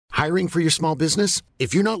Hiring for your small business?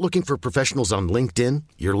 If you're not looking for professionals on LinkedIn,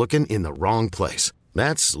 you're looking in the wrong place.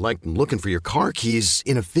 That's like looking for your car keys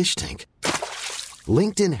in a fish tank.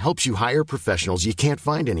 LinkedIn helps you hire professionals you can't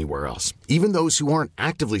find anywhere else, even those who aren't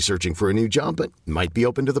actively searching for a new job but might be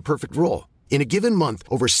open to the perfect role. In a given month,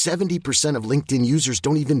 over 70% of LinkedIn users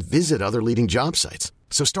don't even visit other leading job sites.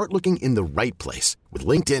 So start looking in the right place. With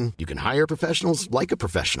LinkedIn, you can hire professionals like a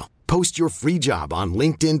professional. Post your free job on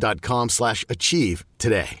linkedin.com/achieve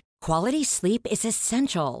today. Quality sleep is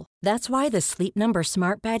essential. That's why the Sleep Number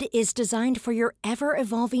Smart Bed is designed for your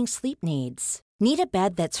ever-evolving sleep needs. Need a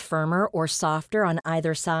bed that's firmer or softer on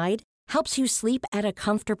either side? Helps you sleep at a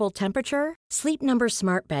comfortable temperature? Sleep Number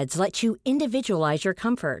Smart Beds let you individualize your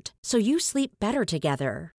comfort, so you sleep better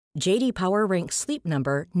together. J.D. Power ranks Sleep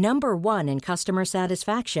Number number 1 in customer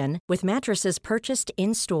satisfaction with mattresses purchased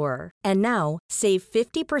in-store. And now, save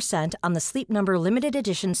 50% on the Sleep Number Limited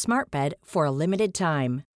Edition Smart Bed for a limited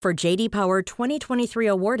time. For J.D. Power 2023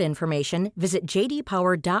 award information, visit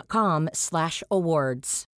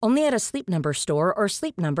jdpower.com/awards. Only at a Sleep Number store or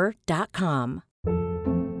sleepnumber.com.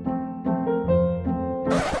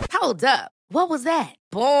 Hold up. What was that?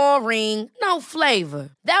 Boring. No flavor.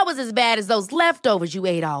 That was as bad as those leftovers you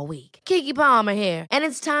ate all week. Keke Palmer here, and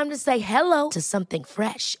it's time to say hello to something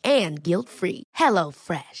fresh and guilt-free.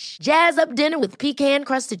 HelloFresh. Jazz up dinner with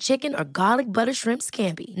pecan-crusted chicken or garlic butter shrimp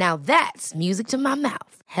scampi. Now that's music to my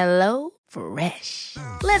mouth. HelloFresh.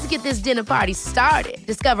 Let's get this dinner party started.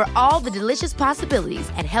 Discover all the delicious possibilities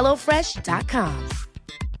at HelloFresh.com.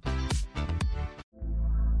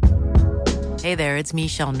 Hey there, it's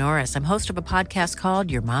Michelle Norris. I'm host of a podcast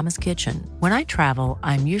called Your Mama's Kitchen. When I travel,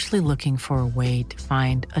 I'm usually looking for a way to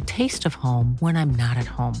find a taste of home when I'm not at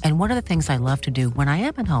home. And one of the things I love to do when I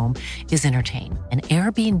am at home is entertain. And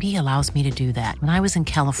Airbnb allows me to do that. When I was in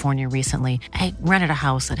California recently, I rented a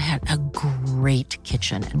house that had a great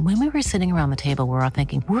kitchen. And when we were sitting around the table, we were all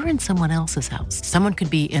thinking, we're in someone else's house. Someone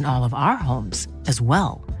could be in all of our homes as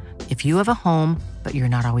well. If you have a home, but you're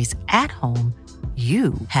not always at home,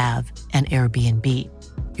 you have an Airbnb.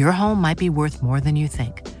 Your home might be worth more than you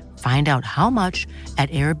think. Find out how much at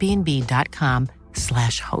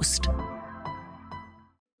airbnb.com/host.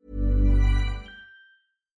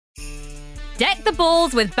 Deck the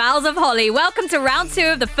balls with boughs of holly. Welcome to round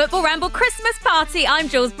 2 of the Football Ramble Christmas party. I'm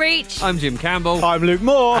Jules Breach. I'm Jim Campbell. I'm Luke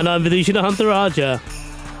Moore. And I'm Vidushan Huntaraja.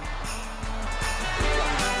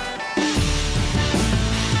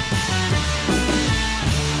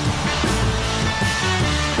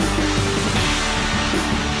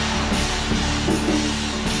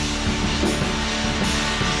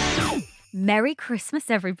 Merry Christmas,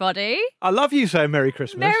 everybody. I love you saying Merry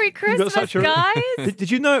Christmas. Merry Christmas, guys. Did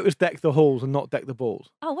you know it was Deck the Halls and not Deck the Balls?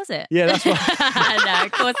 Oh, was it? Yeah, that's right. No,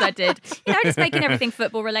 of course I did. You know, just making everything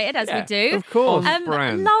football related as we do. Of course.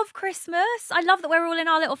 Love Christmas. I love that we're all in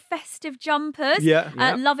our little festive jumpers. Yeah.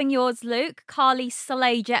 Loving yours, Luke. Carly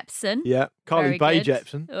Soleil Jepson. Yeah, Carly Very Bay good.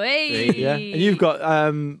 Jepson. Whee. Yeah, and you've got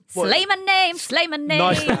Slay my name, slay my name.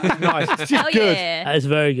 Nice, nice. It's just Oh, good. yeah. That is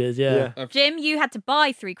very good, yeah. Jim, you had to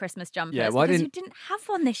buy 3 Christmas jumpers Yeah, well, I because didn't- you didn't have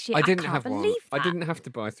one this year. I didn't can't have one. believe that. I didn't have to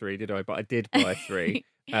buy 3, did I? But I did buy 3.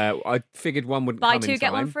 I figured one wouldn't Buy come 2, in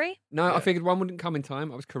get time. 1 free? No, I figured one wouldn't come in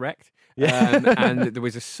time. I was correct. Yeah. And there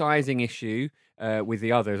was a sizing issue with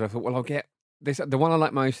the others. I thought, well, I'll get this. The one I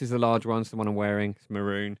like most is the large one. It's the one I'm wearing. It's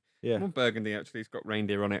maroon. Yeah. More burgundy, actually. It's got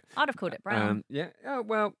reindeer on it. I'd have called it brown. Yeah. Oh,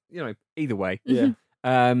 well, you know, either way. Yeah.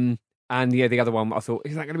 And yeah, the other one, I thought,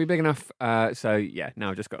 is that going to be big enough? So yeah, now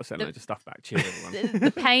I've just got to send loads of stuff back. Cheers, everyone.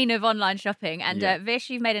 The pain of online shopping. And Yeah. Vish,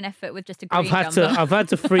 you've made an effort with just a green I've had jumper.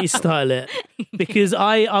 to freestyle it because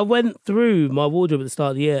I went through my wardrobe at the start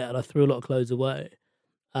of the year and I threw a lot of clothes away.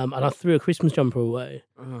 And I threw a Christmas jumper away.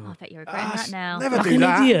 Oh, I bet you're regretting that now. Never Like do an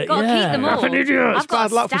that. idiot. Gotta yeah. keep them all. Like an idiot. I've It's got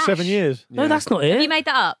bad a luck for stash. 7 years. No, that's not it. Have you made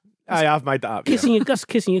that up? Hey, I've made that up. Yeah. Kissing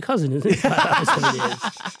your cousin, isn't it? It's like that for 7 years.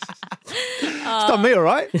 It's done me all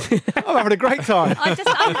right. I'm having a great time.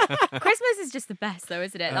 Christmas is just the best, though,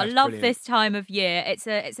 isn't it? I it's love brilliant. this time of year. It's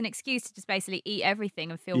an excuse to just basically eat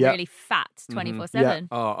everything and feel Yeah. really fat 24/7.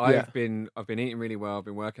 Oh, I've Yeah. been eating really well. I've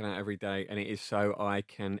been working out every day, and it is so I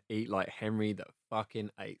can eat like Henry the fucking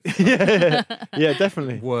 8th. yeah,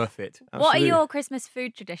 definitely. Worth it. What are Absolutely. your Christmas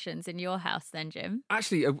food traditions in your house, then, Jim?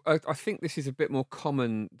 Actually, I think this is a bit more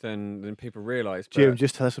common than people realise. but Jim,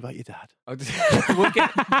 just tell us about your dad. I'll we'll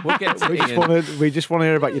get to We Ian. just want to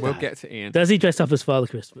hear about your We'll dad. get to Ian. Does he dress up as Father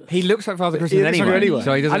Christmas? He looks like Father He Christmas looks like anyway, him anyway.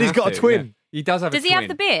 so he doesn't And he's have got a to, twin. yeah. He does have Does a he twin. have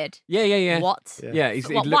the beard? Yeah. What? Yeah, he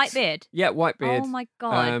What, looks, white beard? Yeah, white beard. Oh, my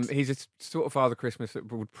God. He's a sort of Father Christmas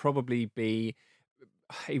that would probably be.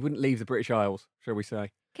 He wouldn't leave the British Isles, shall we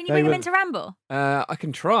say? Can you bring him into Ramble? I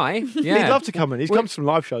can try. Yeah, He'd love to come in. He's come to some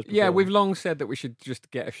live shows before. Yeah, we've long said that we should just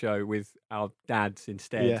get a show with our dads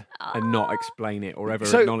instead and not explain it or ever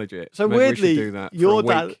acknowledge it. So Maybe weirdly, we should do that for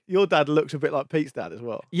a week. your dad looks a bit like Pete's dad as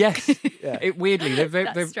well. Yes, Yeah. weirdly,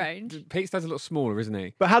 That's strange. Pete's dad's a lot smaller, isn't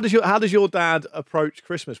he? But how does your dad approach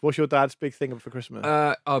Christmas? What's your dad's big thing for Christmas?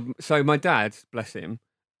 So my dad, bless him,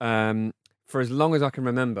 for as long as I can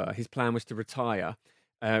remember, his plan was to retire,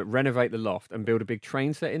 renovate the loft, and build a big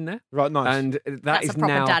train set in there. Right, nice. And That's a proper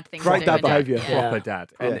now dad thing. Great to dad do, behaviour. isn't it? proper dad,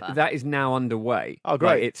 and Proper. that is now underway. Oh,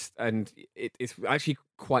 great! It's actually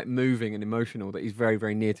quite moving and emotional that he's very,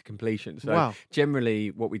 very near to completion. So Wow.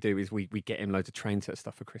 generally, what we do is we get him loads of train set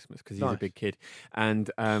stuff for Christmas because he's a Nice. big kid,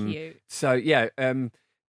 and Cute. so yeah.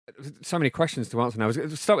 So many questions to answer now.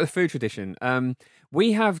 Let's start with the food tradition.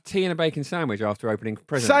 We have tea and a bacon sandwich after opening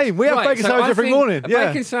presents. Same. We have bacon sandwich I every think morning. A Yeah.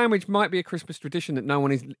 bacon sandwich might be a Christmas tradition that no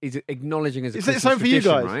one is acknowledging as a Is it Christmas the same for you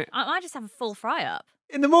tradition, guys? right? I just have a full fry up.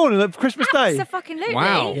 In the morning of Christmas Day. Absolutely.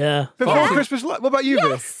 Wow. Yeah. Before Yeah. Christmas. What about you, Viv?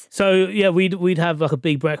 Yes. So yeah, we'd have like a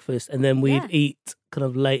big breakfast and then we'd Yeah. eat kind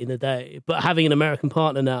of late in the day. But having an American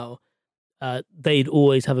partner now, they'd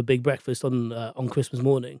always have a big breakfast on Christmas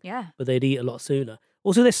morning, Yeah. but they'd eat a lot sooner.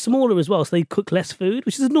 Also, they're smaller as well, so they cook less food,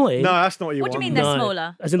 which is annoying. No, that's not what you What do want. you mean they're No.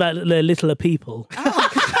 smaller? As in, like, they're littler people.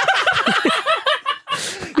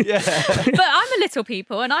 Yeah. But I'm a little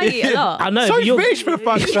people and I eat a lot. I know. So but you're- fish for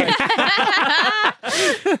fuck's sake.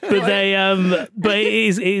 but they but it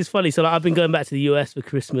is funny. So like, I've been going back to the US for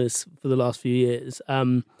Christmas for the last few years,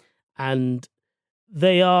 and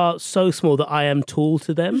they are so small that I am tall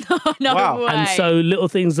to them. No Wow. way. And so little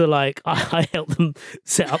things are like I help them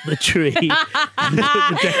set up the tree and put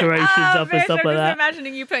the decorations up and Viv, stuff I'm like just that.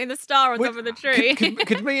 imagining you putting the star on top of the tree.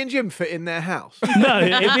 Could me and Jim fit in their house? No,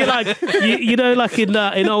 it'd be like you know, like in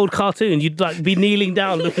old cartoons, you'd like be kneeling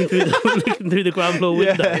down, looking through the ground floor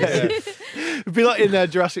window. It'd be like in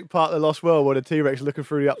Jurassic Park: The Lost World, where the T-Rex looking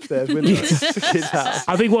through the upstairs window. It's the kid's house.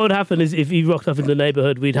 I think what would happen is if you rocked up in the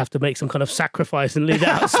neighbourhood, we'd have to make some kind of sacrifice and leave it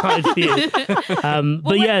outside for you.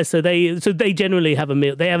 But yeah, so they generally have a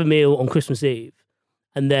meal. They have a meal on Christmas Eve,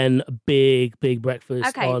 and then a big breakfast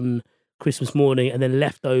Okay. on Christmas morning, and then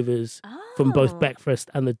leftovers from both Oh. breakfast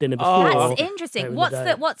and the dinner Oh. before. That's later interesting. in What's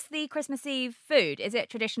day. what's the Christmas Eve food? Is it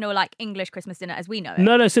traditional like English Christmas dinner as we know it?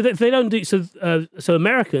 No. So they don't do so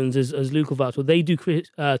Americans, as Luke will vouch for, they do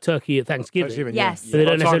turkey at Thanksgiving. Yes. But they By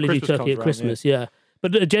don't the time necessarily do Christmas turkey comes at around, Christmas. Yeah.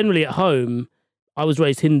 But generally at home, I was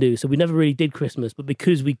raised Hindu, so we never really did Christmas. But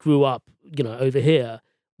because we grew up, over here,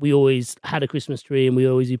 we always had a Christmas tree and we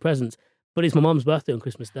always do presents. But it's my mum's birthday on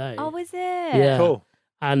Christmas Day. Oh, is it? Yeah. Cool.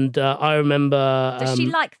 And I remember... Does she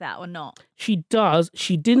like that or not? She does.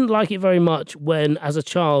 She didn't like it very much when, as a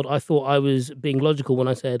child, I thought I was being logical when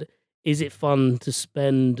I said, is it fun to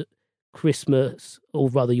spend Christmas, or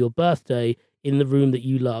rather your birthday, in the room that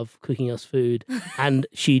you love, cooking us food? And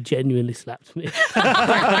she genuinely slapped me.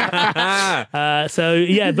 So,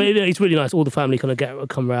 yeah, but it's really nice. All the family kind of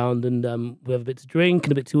come round and we have a bit to drink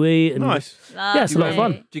and a bit to eat. And Nice. Yeah, it's a lot of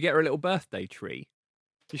fun. Do you get her a little birthday tree?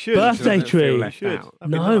 You should. Birthday Doesn't feel tree. left Should. out.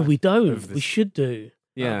 That'd be No, nice. we don't. Of We this- should do.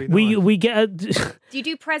 Yeah. That'd be nice. We get Do you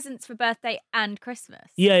do presents for birthday and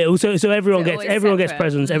Christmas? Yeah, so everyone So gets always everyone gets separate.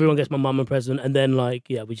 presents. Everyone gets my mum a present, and then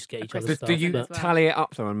we just get each other Do, stuff. do you but- well. tally it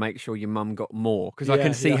up though and make sure your mum got more? Because I Yeah,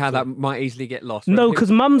 can see you how have that to. might easily get lost. No, When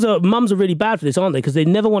because mums are really bad for this, aren't they? Because they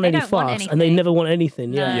never want They any don't want fuss, and they anything. never want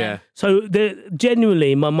anything. No. Yeah. Yeah. So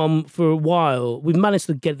genuinely, my mum for a while, we've managed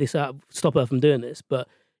to get this out, stop her from doing this, but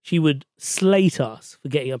she would slate us for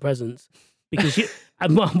getting her presents because she.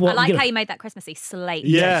 And I like how you made that Christmassy slate.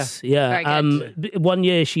 Yeah. Yes, yeah. Very One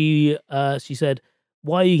year she said,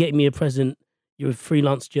 "Why are you getting me a present? You're a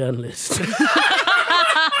freelance journalist."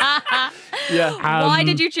 Yeah. Why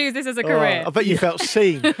did you choose this as a Oh, career? I bet you felt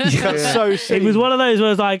seen. You felt so seen. It was one of those where I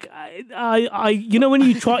was like, when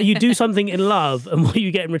you do something in love and what you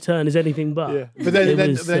get in return is anything but. Yeah. But then, It then,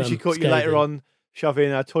 was, then she caught you later scathing. on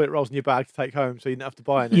shoving toilet rolls in your bag to take home so you didn't have to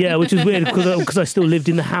buy any. Yeah, which is weird because I still lived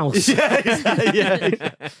in the house. yeah.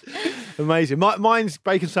 Amazing. Mine's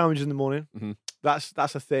bacon sandwiches in the morning. Mhm.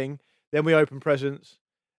 That's a thing. Then we open presents,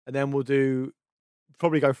 and then we'll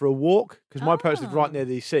probably go for a walk because my parents live right Oh. near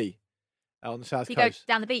the sea out on the south So you go coast.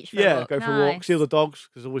 down the beach for a Yeah, walk. go for a walk. See all the dogs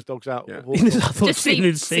because there's always dogs out. Yeah. walking. I thought Just seen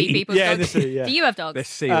in see sea. people's Yeah, in the dogs. sea, yeah. Do you have dogs? There's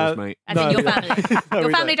seals, mate. As in your No. family. No, Your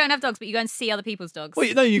we family don't have dogs, but you go and see other people's dogs.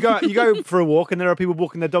 Well, no, you go for a walk, and there are people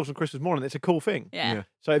walking their dogs on Christmas morning. It's a cool thing. yeah. Yeah.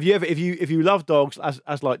 So if you love dogs,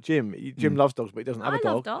 as like Jim, Jim loves dogs, but he doesn't have I a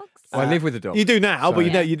dog. love dogs. Well, I live with a dog. You do now, but So-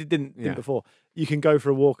 you Yeah. you didn't Yeah. before. You can go for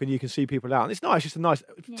a walk and you can see people out, and it's nice. Just a nice,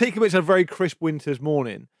 particularly when it's a very crisp winter's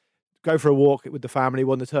morning. Go for a walk with the family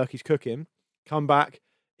when the turkey's cooking. Come back.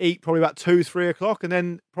 eat probably about 2, 3 o'clock, and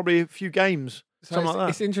then probably a few games. So Something like that.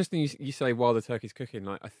 It's interesting you say while the turkey's cooking.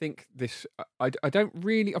 Like I think this, I don't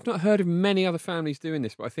really, I've not heard of many other families doing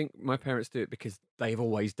this, but I think my parents do it because they've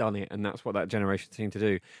always done it, and that's what that generation seemed to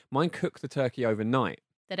do. Mine cook the turkey overnight.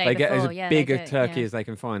 The day They get before, as big a turkey yeah. as they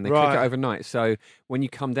can find. They Right. cook it overnight. So when you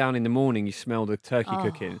come down in the morning, you smell the turkey Oh,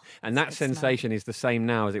 cooking, and that's that good smell. sensation is the same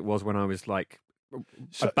now as it was when I was like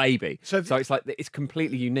So- a baby. so- So it's like it's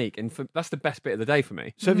completely unique, and that's the best bit of the day for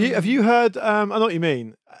me. So have you heard? I know what you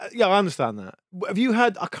mean. Yeah, I understand that. Have you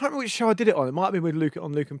heard? I can't remember which show I did it on. It might have been with Luke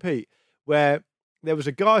and Pete, where there was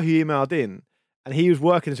a guy who emailed in, and he was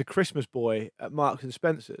working as a Christmas boy at Marks and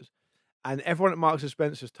Spencer's, and everyone at Marks and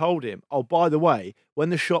Spencer's told him, "Oh, by the way, when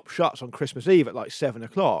the shop shuts on Christmas Eve at like 7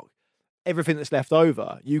 o'clock, everything that's left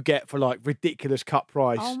over you get for like ridiculous cut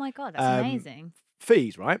price." Oh my God, that's um, amazing.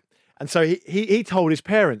 fees, right? And so he told his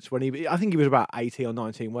parents when I think he was about 18 or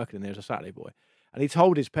 19 working in there as a Saturday boy, and he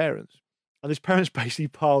told his parents, and his parents basically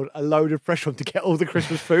piled a load of pressure on to get all the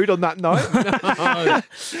Christmas food on that night.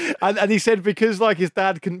 and he said because like his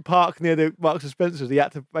dad couldn't park near the Marks and Spencer's, he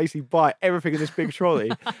had to basically buy everything in this big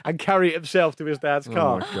trolley and carry it himself to his dad's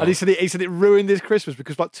car. my God. And he said it ruined his Christmas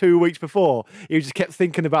because like 2 weeks before he just kept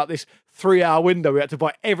thinking about this 3-hour window. We had to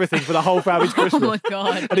buy everything for the whole family's Christmas. Oh my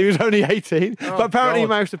God. And he was only 18, but apparently he God.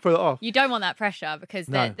 managed to pull it off. You don't want that pressure because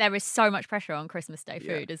No. there is so much pressure on Christmas Day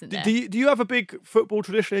Yeah. food, isn't there? Do you have a big football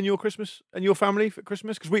tradition in your Christmas and your family for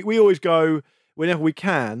Christmas? Because we always go whenever we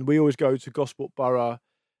can. We always go to Gosport Borough,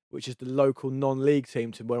 which is the local non-league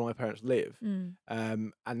team to where my parents live. Mm.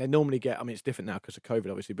 And they normally get. I mean, it's different now because of COVID,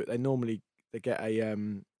 obviously, but they get a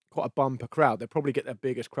quite a bumper crowd. They probably get their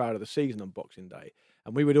biggest crowd of the season on Boxing Day.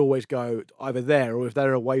 And we would always go either there or if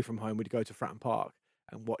they're away from home, we'd go to Fratton Park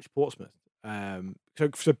and watch Portsmouth.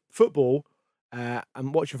 So football.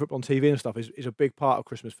 And watching football on TV and stuff is a big part of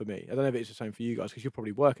Christmas for me. I don't know if it's the same for you guys because you're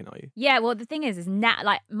probably working, are you? Yeah, well, the thing is now,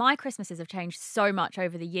 like my Christmases have changed so much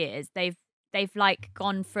over the years. They've like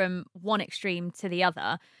gone from one extreme to the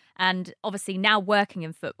other. And obviously now working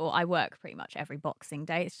in football, I work pretty much every Boxing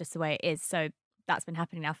Day. It's just the way it is. So that's been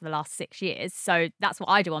happening now for the last 6 years. So that's what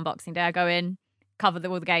I do on Boxing Day. I go in, cover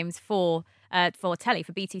all the games for telly,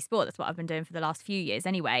 for BT Sport. That's what I've been doing for the last few years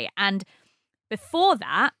anyway. And before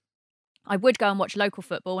that, I would go and watch local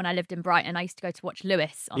football when I lived in Brighton. I used to go to watch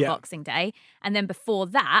Lewis on Yeah. Boxing Day. And then before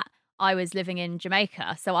that, I was living in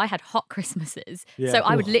Jamaica. So I had hot Christmases. Yeah. So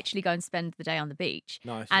I would Ooh. literally go and spend the day on the beach.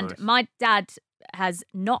 Nice. And Nice. my dad has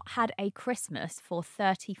not had a Christmas for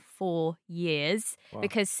 34 years Wow.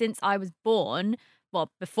 because since I was born,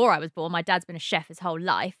 well, before I was born, my dad's been a chef his whole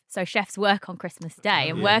life. So chefs work on Christmas Day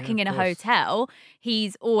and yeah, working of in a course. hotel,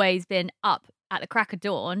 he's always been up at the crack of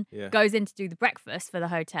dawn, Yeah. goes in to do the breakfast for the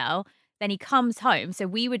hotel. Then he comes home. So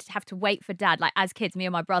we would have to wait for dad. Like as kids, me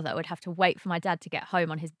and my brother would have to wait for my dad to get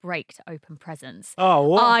home on his break to open presents. Oh,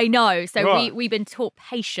 what? I know. So Right. we've been taught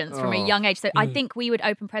patience from a Oh. young age. So I think we would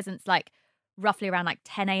open presents like roughly around like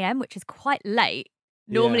 10 a.m., which is quite late.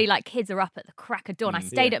 Normally, like kids are up at the crack of dawn. I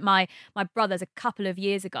stayed Yeah. at my brother's a couple of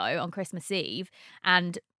years ago on Christmas Eve,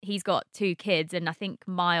 and he's got 2 kids. And I think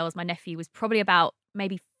Miles, my nephew, was probably about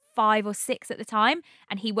maybe 5 or 6 at the time,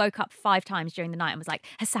 and he woke up 5 times during the night and was like,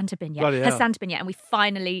 "Has Santa been yet? Bloody Has hell. Santa been yet?" And we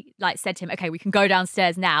finally like said to him, "Okay, we can go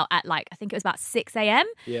downstairs now." At like I think it was about 6 a.m.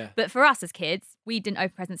 Yeah. But for us as kids, we didn't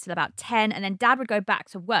open presents till about 10, and then Dad would go back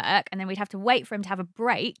to work, and then we'd have to wait for him to have a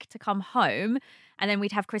break to come home, and then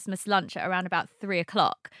we'd have Christmas lunch at around about 3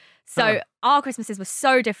 o'clock. So Huh. our Christmases were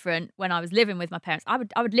so different when I was living with my parents. I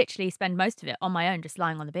would literally spend most of it on my own, just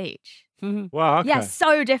lying on the beach. Wow. Okay. Yeah,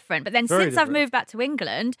 so different. But then Very since I've different. moved back to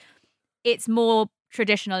England, it's more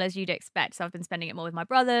traditional as you'd expect. So I've been spending it more with my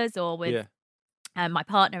brothers or with my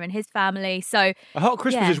partner and his family. So A hot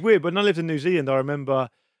Christmas Yeah. is weird. When I lived in New Zealand, I remember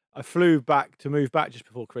I flew back to move back just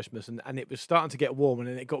before Christmas, and it was starting to get warm, and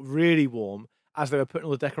then it got really warm as they were putting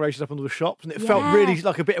all the decorations up on all the shops, and it felt Yeah. really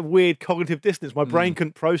like a bit of weird cognitive dissonance. My brain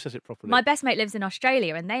couldn't process it properly. my best mate lives in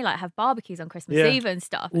Australia, and they like have barbecues on Christmas Yeah. Eve and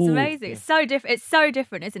stuff. It's Ooh, amazing. It's so different. It's so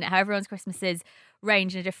different, isn't it? How everyone's Christmases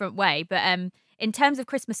range in a different way. But in terms of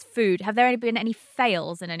Christmas food, have there been any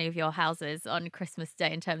fails in any of your houses on Christmas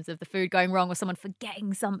Day in terms of the food going wrong or someone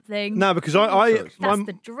forgetting something? No, because That's my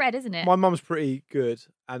the dread, isn't it? my mum's pretty good,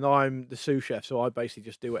 and I'm the sous chef, so I basically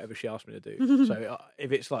just do whatever she asks me to do. So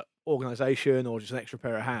if it's like organisation or just an extra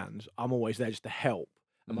pair of hands, I'm always there just to help.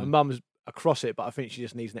 And my mum's across it, but I think she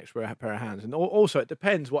just needs an extra pair of hands. And also, it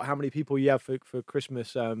depends how many people you have for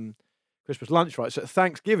Christmas Christmas lunch, right? So at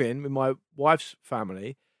Thanksgiving with my wife's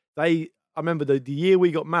family, I remember the year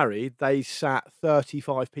we got married, they sat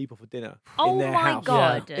 35 people for dinner Oh in their my house.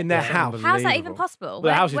 God. In their Yeah. house. How's that even Unbelievable. possible? Well, the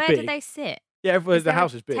Where house is where big. do they sit? Yeah, Is the there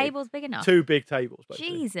house a is big. Table's big enough. 2 big tables. Basically.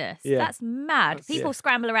 Jesus, Yeah. that's mad. That's- People yeah.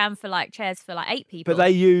 scramble around for like chairs for like 8 people. But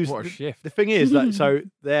they use What a shift. The thing is that so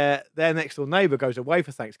their next door neighbour goes away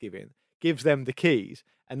for Thanksgiving, gives them the keys,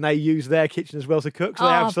 and they use their kitchen as well to cook. So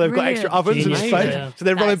they've got extra brilliant. ovens and Genius. space. Yeah. So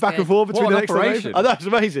they're running That's back and good. forth between What the an next door neighbours. operation. Oh, that's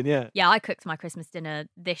amazing. Yeah. Yeah, I cooked my Christmas dinner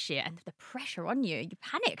this year, and the pressure on you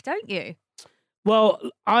panic, don't you? Well,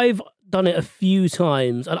 I've done it a few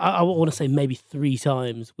times, and I want to say maybe 3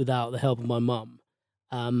 times without the help of my mum.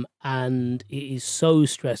 And it is so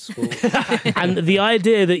stressful. And the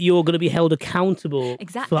idea that you're going to be held accountable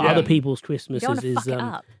Exactly. for Yeah. other people's You Christmases don't want to is fuck it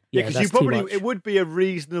up. Yeah, because that's you too probably much. it would be a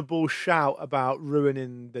reasonable shout about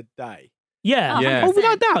ruining the day. Yeah, Oh, Yeah. oh,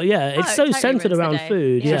 without 100%. doubt, yeah. It's Oh, so it totally centered ruins the around day.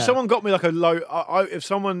 food. Yeah. Yeah, So if someone got me like a low, if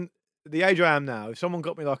someone the age I am now, if someone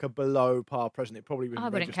got me like a below par present, it probably wouldn't I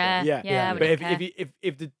wouldn't register. care. Yeah, Yeah, I But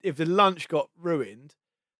wouldn't if the lunch got ruined,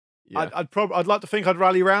 Yeah. I'd like to think I'd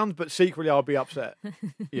rally round, but secretly I'll be upset.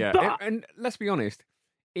 Yeah, But- and let's be honest,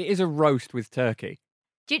 it is a roast with turkey.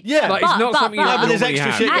 Yeah, Like, it's not something you but there's normally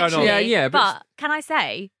extra have. shit going on. Actually, Yeah, yeah, but can I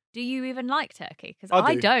say, do you even like turkey? Because I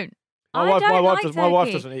I do. don't. My I wife, don't my wife like does. My wife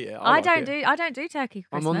turkey. doesn't eat it. I like don't it. do. I don't do turkey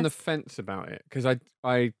Christmas. I'm on the fence about it because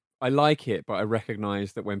I like it, but I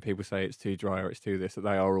recognise that when people say it's too dry or it's too this, that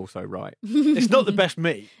they are also right. It's not the best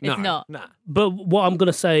meat. It's No. not. Nah. but what I'm going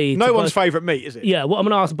to say, No to one's both- favourite meat, is it? Yeah, what I'm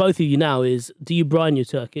going to ask both of you now is: do you brine your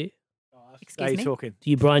turkey? Excuse Now me. you're talking. Do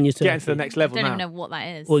you brine your turkey? Getting to the next I level don't now. even know what that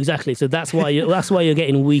is. Well, exactly. So that's why you're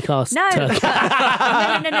getting weak ass No, turkey.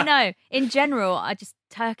 no. In general,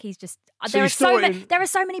 turkey's just. So you store it in- There are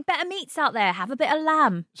so many better meats out there. Have a bit of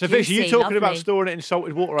lamb. So, Vish, are you Juicy, talking about lovely. storing it in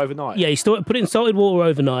salted water overnight? Yeah, you put it in salted water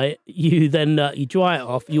overnight. You then you dry it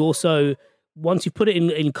off. You also, once you put it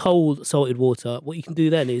in cold salted water, what you can do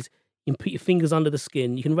then is you can put your fingers under the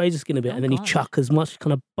skin. You can raise the skin a bit, Oh, and then you God. chuck as much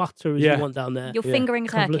kind of butter as Yeah. you want down there. You're fingering a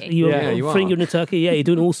Couple of- turkey. You're Yeah, you are. fingering a turkey. Yeah, you're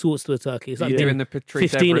doing all sorts to a turkey. It's like You're being doing the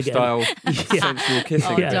Patrice 15 Evra again. style Yeah. sensual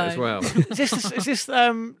kissing Oh, bit don't. as well. Is this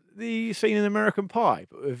the scene in American Pie,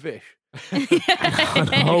 but with Vish?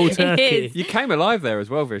 whole It turkey. is. You came alive there as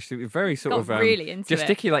well, Vish. You were very sort Got of really into it.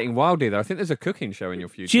 gesticulating wildly there. I think there's a cooking show in your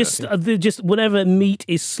future. Just whenever meat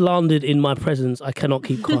is slandered in my presence, I cannot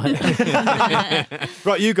keep quiet.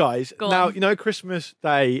 Right, you guys. Go Now, on. you know, Christmas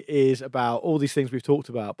Day is about all these things we've talked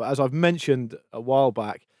about, but as I've mentioned a while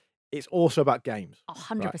back, it's also about games.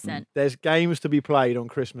 100%. There's games to be played on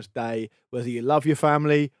Christmas Day, whether you love your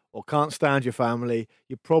family or can't stand your family,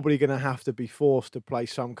 you're probably going to have to be forced to play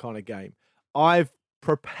some kind of game. I've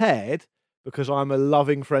prepared, because I'm a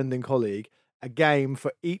loving friend and colleague, a game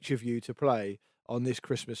for each of you to play on this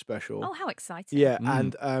Christmas special. Oh, how exciting. Yeah,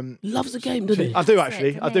 Mm. and Loves the game, doesn't he? I do That's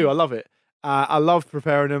actually. it, I do. I love it. I love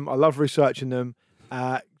preparing them. I love researching them.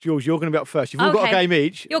 Jules, you're going to be up first. You've all got a Okay. game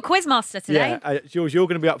each. You're quizmaster today. Yeah, Jules, you're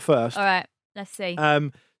going to be up first. All right, let's see.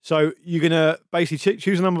 So you're going to basically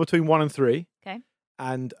choose a number between 1 and 3. Okay.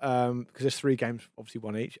 And because there's 3 games, obviously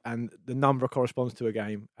 1 each, and the number corresponds to a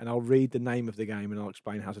game, and I'll read the name of the game and I'll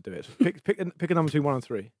explain how to do it. So pick a number between 1 and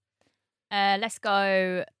 3. Let's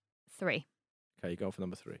go 3. Okay, you go for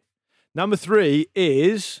number 3. Number 3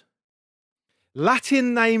 is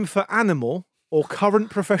Latin name for animal or current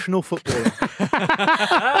professional footballer.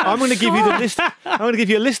 I'm going to give you the list. I'm going to give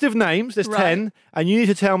you a list of names. There's Right. 10, and you need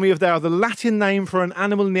to tell me if they are the Latin name for an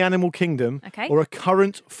animal in the animal kingdom Okay. or a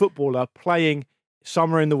current footballer playing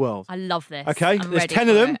somewhere in the world. I love this. Okay, I'm there's ready 10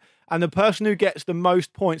 of for them, it. and the person who gets the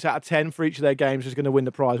most points out of 10 for each of their games is going to win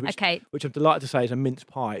the prize. Which, Okay. which I'm delighted to say is a mince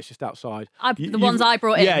pie. It's just outside. The ones I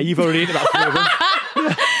brought in. Yeah, you've already eaten about 3 of them.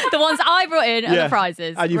 The ones I brought in are Yeah. the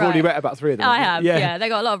prizes. And you've right. already met about 3 of them. I have, yeah. They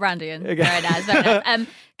got a lot of brandy in. Okay. Very nice, very nice.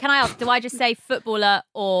 Can I ask, do I just say footballer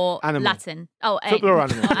or Animal. Latin? Oh, Footballer or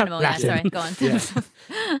animal? Animal, yeah, sorry. Go on. Yeah. Go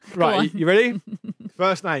Right, on. you ready?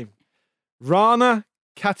 First name. Rana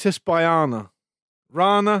Catusbayana.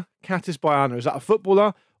 Rana Catusbayana. Is that a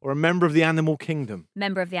footballer or a member of the animal kingdom?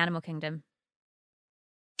 Member of the animal kingdom.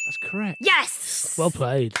 That's correct. Yes! Well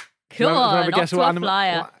played. Come Do you on, have a off to a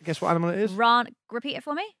flyer. Guess what animal it is? Repeat it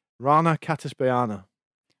for me. Rana Catusbayana.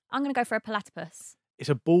 I'm going to go for a platypus. It's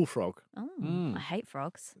a bullfrog. Oh, Mm. I hate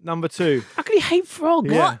frogs. Number 2. How can you hate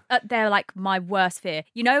frogs? Yeah. They're like my worst fear.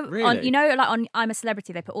 You know, Really? on I'm a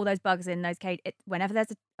Celebrity, they put all those bugs in those cages. Whenever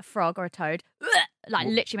there's a frog or a toad, like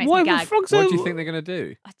literally makes Why me would gag. frogs What are- do you think they're going to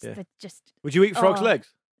do? They're just. Would you eat frog's Oh.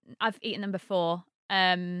 legs? I've eaten them before.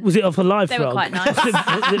 Was it off a live They were frog? quite nice.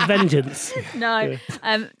 Was it vengeance? No,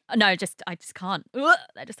 no, I just can't. Ugh,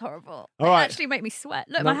 they're just horrible. All They right. actually make me sweat.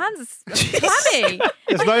 Look, No. my hands are clammy.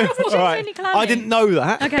 There's no. All right. genuinely clammy. I didn't know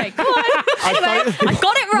that. Okay, go on. Anyway, I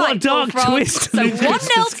got it right. What a dark Bullfrog. twist to So the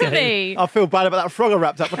 1-0 to game. me. I feel bad about that frog I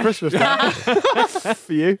wrapped up for Christmas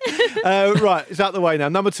for you. Right, it's out the way now.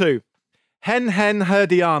 Number 2. Hen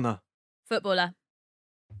Herdiana. Footballer.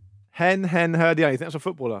 Hen Herdiana. You think that's a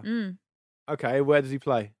footballer? Mm. Okay, where does he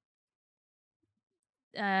play?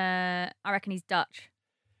 I reckon he's Dutch.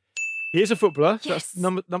 He is a footballer. So Yes. that's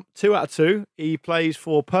number 2 out of 2. He plays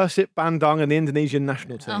for Persib Bandung and the Indonesian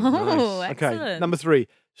national team. Oh, Okay, excellent. number 3.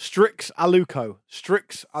 Strix Aluko.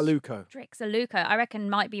 Strix Aluko. Drix Aluko, I reckon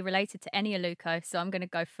might be related to any Aluko, so I'm going to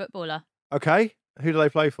go footballer. Okay, who do they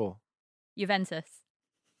play for? Juventus.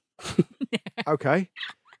 Okay.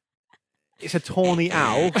 It's a tawny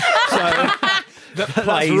owl. That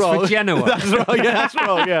plays wrong. for Genoa. That's wrong. Yeah, that's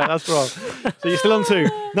wrong. Yeah, that's wrong. So you're still on 2.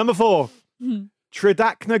 Number 4.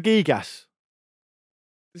 Tridacna Gigas.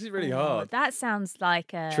 This is really Oh, hard. that sounds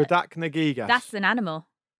like a... Tridacna Gigas. That's an animal.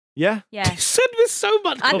 Yeah? Yeah. Said with so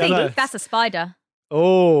much I think no. that's a spider.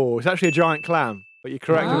 Oh, it's actually a giant clam, but you're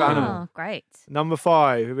correct with animal. Oh, great. Number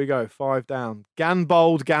 5. Here we go. 5 down.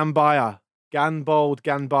 Ganbold Gambaya. Ganbold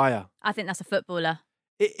Gambaya. I think that's a footballer.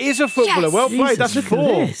 It is a footballer. Yes! Well played. That's Jesus, 4. look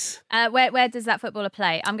at this. Where does that footballer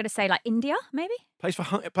play? I'm going to say like India, maybe?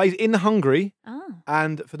 Plays in Hungary Oh.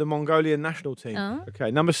 and for the Mongolian national team. Oh.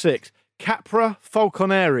 Okay, number 6. Capra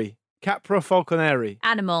Falconeri. Capra Falconeri.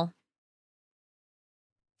 Animal.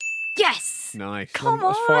 Yes! Nice. Come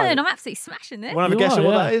That's on, 5. I'm absolutely smashing this. Want to have a You guess are, at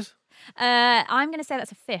what yeah. that is? I'm going to say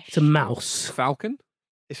that's a fish. It's a mouse. Falcon?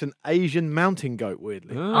 It's an Asian mountain goat,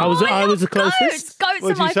 weirdly. Oh. I was love the closest. Goats. Goats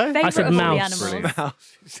What are did my you say? favourite I said of all the mouse. animals. Brilliant.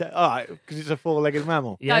 Mouse. You said- All right, because it's a 4-legged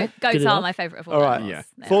mammal. Yeah, Goats good are enough. my favourite of all, All right. animals.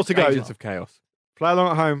 Yeah. They 4 are to go. Agents of Chaos. Play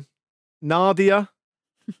along at home. Nadia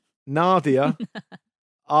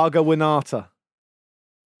Argawinata.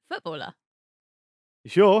 Footballer. You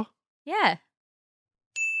sure? Yeah.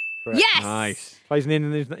 Correct. Yes! Nice. Plays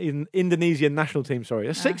in Indonesian national team, sorry.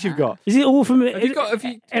 That's 6 you've got. Is it all from Have you got- have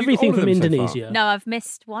you everything all of from them so far? Indonesia? No, I've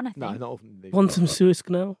missed one, I think. No, not all from Indonesia. Want some Suez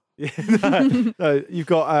Canal? Yeah, no, you've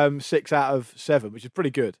got 6 out of 7, which is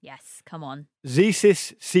pretty good. Yes, come on.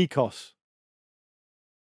 Zesis Sikos.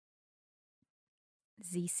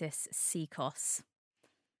 Zesis Sikos.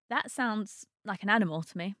 That sounds like an animal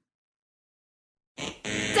to me.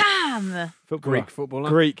 Damn! Footballer. Greek footballer?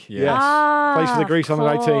 Greek, Yeah. yes. Ah, Plays for the Greece of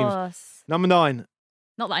under 18s. course. Number 9.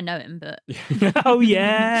 Not that I know him, but Oh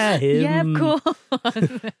yeah, him. yeah, of course.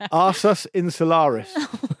 Arsus insularis.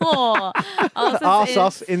 Oh,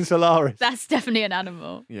 Arsus insularis. That's definitely an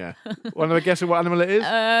animal. Yeah. Want to guess what animal it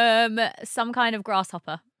is? Some kind of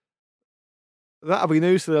grasshopper. That'll be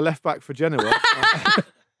news to the left back for Genoa.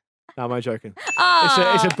 No, I'm only joking.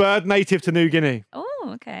 Oh, It's a bird native to New Guinea.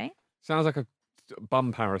 Oh, okay. Sounds like a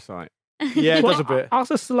bum parasite. Yeah, it does a bit.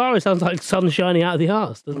 Arthur Solaris sounds like sun shining out of the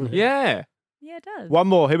arse, doesn't it? Yeah. Yeah, it does. One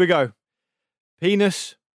more. Here we go.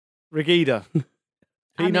 Penis rigida.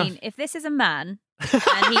 I mean, if this is a man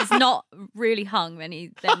and he's not really hung,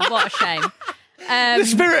 then what a shame. The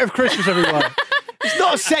spirit of Christmas, everyone. It's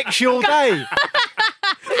not a sexual day.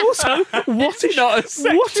 Also, what a Not a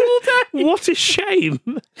sexual what a shame.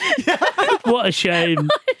 What a shame.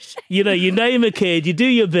 You know, you name a kid, you do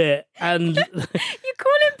your bit, and You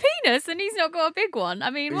call him penis and he's not got a big one. I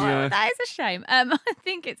mean, Yeah. that is a shame. I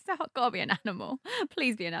think it's got to be an animal.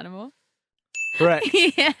 Please be an animal. Correct.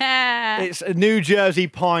 Yeah. It's a New Jersey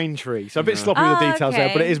pine tree. So a bit sloppy with the Oh, details there,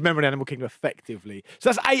 but okay. it is Memory Animal Kingdom effectively.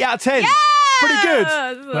 So that's 8 out of 10. Pretty good.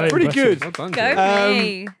 Very Pretty impressive. good. Well done, Go Joe.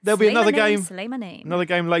 me. There'll be Slay another my name, game. Slay my name. Another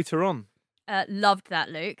game later on. Loved that,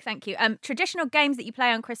 Luke. Thank you. Traditional games that you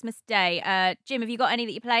play on Christmas Day. Jim, have you got any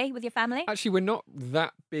that you play with your family? Actually, we're not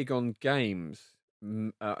that big on games.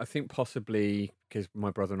 I think possibly because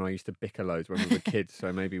my brother and I used to bicker loads when we were kids,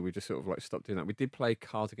 so maybe we just sort of like stopped doing that. We did play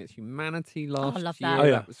Cards Against Humanity last I love year. that. Oh,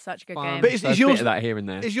 yeah. That was Such a good fun. game. But is So a bit yours- of that here and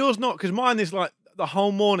there? Is yours not? Because mine is like the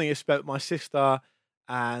whole morning is spent with my sister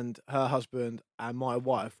and her husband and my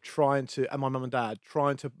wife and my mum and dad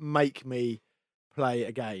trying to make me play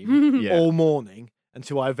a game Yeah. all morning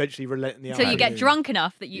until I eventually relent in the Until you get afternoon. drunk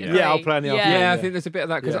enough that you Yeah. agree. Yeah, I'll play in the afternoon. Yeah, I Yeah. think there's a bit of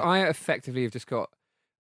that because Yeah. I effectively have just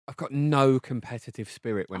I've got no competitive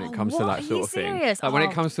spirit when Oh, it comes to what? that Are sort you of thing. serious? Like when Oh.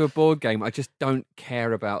 it comes to a board game, I just don't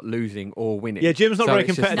care about losing or winning. Yeah, Jim's not very it's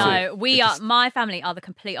just competitive. like- No, we it's are. just- My family are the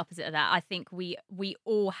complete opposite of that. I think we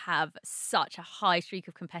all have such a high streak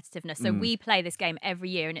of competitiveness. So we play this game every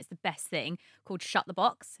year, and it's the best thing called Shut the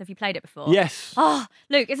Box. Have you played it before? Yes. Oh,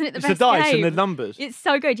 Luke, isn't it the It's best the dice game? and the numbers. It's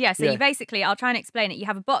so good. Yeah. So Yeah. you basically, I'll try and explain it. You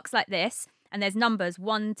have a box like this, and there's numbers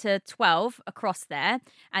 1 to 12 across there,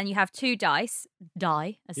 and you have 2 die, as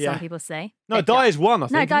some people say. No, die is 1, I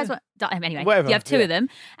think. No, die is 1. Anyway, Whatever, you have 2 of them,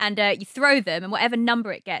 and you throw them, and whatever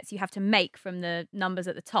number it gets, you have to make from the numbers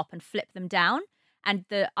at the top and flip them down. And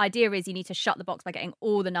the idea is you need to shut the box by getting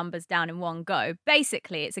all the numbers down in one go.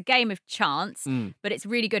 Basically, it's a game of chance, but it's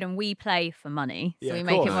really good, and we play for money, so we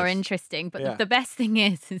make it more interesting. But the best thing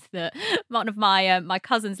is that one of my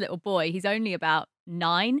cousin's little boy, he's only about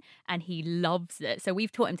 9, and he loves it. So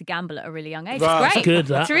we've taught him to gamble at a really young age. Right. It's great.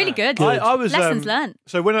 Good, It's really good. I was, Lessons learned.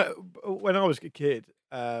 So when I was a kid,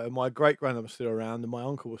 my great-granddad was still around and my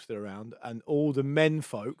uncle was still around, and all the men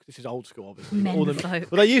folk, this is old school obviously,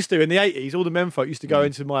 Folk. well, they used to in the 80s, all the men folk used to go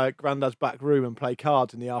into my granddad's back room and play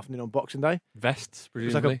cards in the afternoon on Boxing Day. Vests, It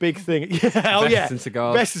was presumably. like a big thing. Vests and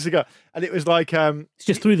cigars. Vests and cigars. And it was like... It's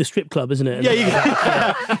just through the strip club, isn't it?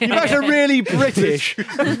 you imagine a really British,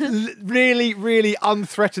 really, really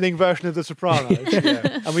unthreatening version of The Sopranos.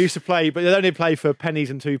 And we used to play, but they'd only play for pennies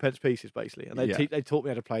and 2p pieces, basically. And they taught me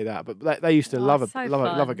how to play that. But they used to love a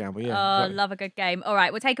gamble. Yeah, exactly. Love a good game. All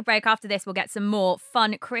right, we'll take a break. After this, we'll get some more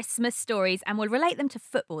fun Christmas stories, and we'll relate them to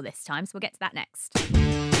football this time. So we'll get to that next.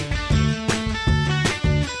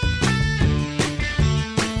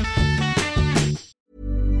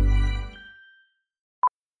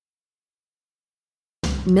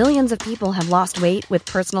 Millions of people have lost weight with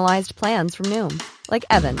personalized plans from Noom. Like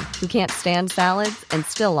Evan, who can't stand salads and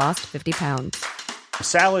still lost 50 pounds.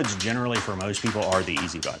 Salads generally for most people are the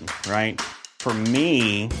easy button, right? For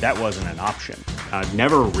me, that wasn't an option. I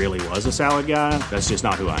never really was a salad guy. That's just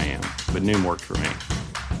not who I am. But Noom worked for me.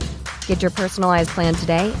 Get your personalized plan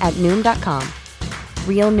today at Noom.com.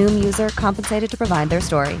 Real Noom user compensated to provide their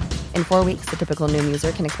story. In 4 weeks, the typical Noom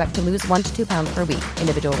user can expect to lose 1 to 2 pounds per week.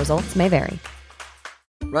 Individual results may vary.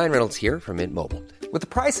 Ryan Reynolds here from Mint Mobile. With the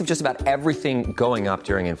price of just about everything going up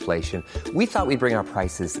during inflation, we thought we'd bring our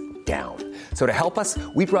prices down. So to help us,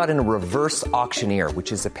 we brought in a reverse auctioneer,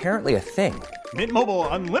 which is apparently a thing. Mint Mobile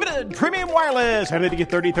Unlimited Premium Wireless. How to get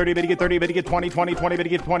 30, 30, bit to get 30, bit to get 20, 20, 20, bit to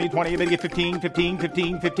get 20, 20, bit to get 15, 15,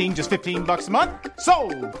 15, 15, just $15 a month?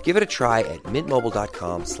 Sold! Give it a try at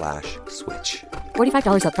mintmobile.com/switch.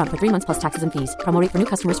 $45 up front for 3 months plus taxes and fees. Promo rate for new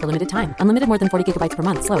customers for limited time. Unlimited more than 40 gigabytes per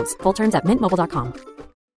month. Slows full terms at mintmobile.com.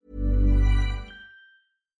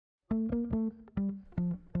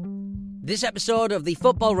 This episode of the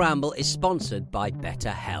Football Ramble is sponsored by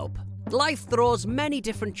BetterHelp. Life throws many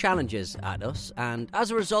different challenges at us, and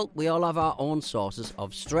as a result, we all have our own sources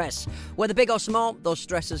of stress. Whether big or small, those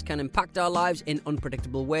stresses can impact our lives in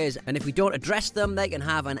unpredictable ways, and if we don't address them, they can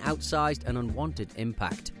have an outsized and unwanted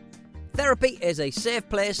impact. Therapy is a safe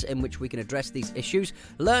place in which we can address these issues,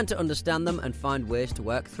 learn to understand them, and find ways to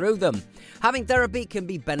work through them. Having therapy can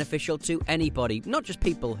be beneficial to anybody, not just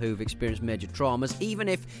people who've experienced major traumas, even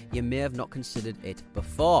if you may have not considered it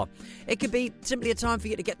before. It could be simply a time for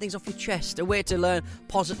you to get things off your chest, a way to learn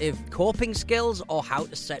positive coping skills, or how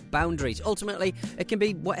to set boundaries. Ultimately, it can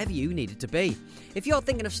be whatever you need it to be. If you're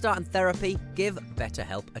thinking of starting therapy, give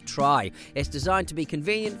BetterHelp a try. It's designed to be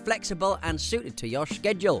convenient, flexible, and suited to your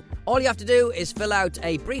schedule. All you have to do is fill out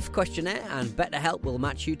a brief questionnaire, and BetterHelp will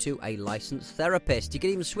match you to a licensed therapist. You can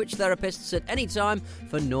even switch therapists at any time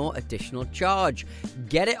for no additional charge.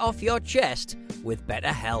 Get it off your chest with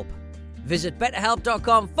BetterHelp. Visit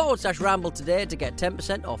betterhelp.com/ramble today to get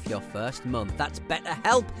 10% off your first month. That's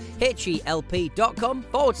BetterHelp,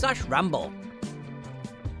 HELP.com/ramble.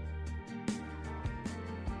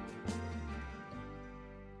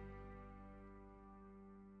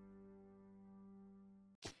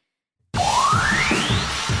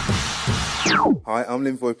 Hi, I'm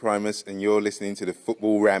Linvoy Primus, and you're listening to the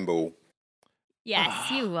Football Ramble.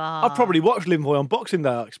 Yes, you are. I've probably watched Linvoy on Boxing Day,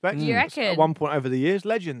 I expect. You reckon? At one point over the years,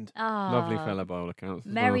 legend. Oh, Lovely fella by all accounts.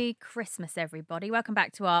 Merry Christmas, everybody. Welcome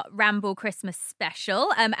back to our Ramble Christmas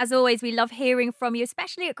special. As always, we love hearing from you,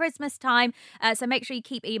 especially at Christmas time. So make sure you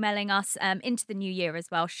keep emailing us into the new year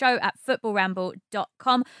as well.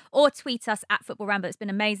 show@footballramble.com or tweet us at footballramble. It's been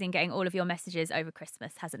amazing getting all of your messages over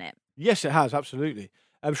Christmas, hasn't it? Yes, it has, absolutely.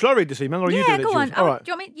 Shall I read this email, or are you doing it? Go on. All right.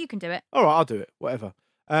 Do you want me? You can do it. All right, I'll do it. Whatever.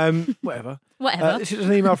 Whatever. Whatever. This is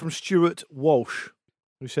an email from Stuart Walsh,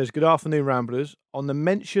 who says, "Good afternoon, Ramblers. On the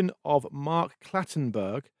mention of Mark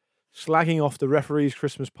Clattenburg slagging off the referee's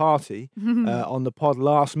Christmas party on the pod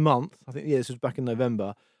last month, I think, this was back in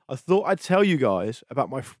November, I thought I'd tell you guys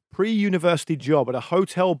about my pre-university job at a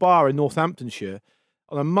hotel bar in Northamptonshire.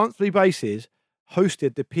 On a monthly basis,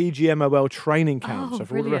 hosted the PGMOL training camp, so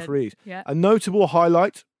for all the referees. Yeah. A notable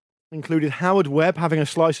highlight included Howard Webb having a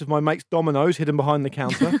slice of my mate's Domino's hidden behind the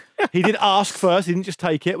counter. He did ask first, he didn't just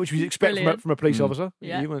take it, which we expect from a police officer.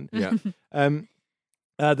 Yeah. You and,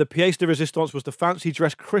 The pièce de résistance was the fancy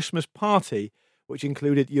dress Christmas party, which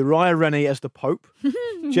included Uriah Rennie as the Pope,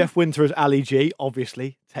 Jeff Winter as Ali G,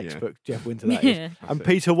 obviously, textbook Jeff Winter that is, and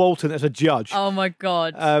Peter Walton as a judge. Oh my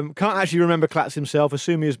God. Can't actually remember Clatts himself.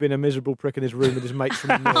 Assume he has been a miserable prick in his room with his mates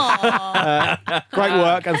from the north. Great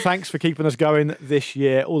work, and thanks for keeping us going this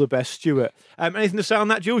year. All the best, Stuart. Anything to say on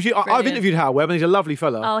that, Jules? I've interviewed Hal Webb, and he's a lovely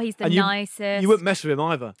fella. Oh, he's the nicest. You wouldn't mess with him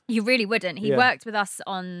either. You really wouldn't. He worked with us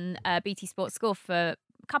on BT Sports School for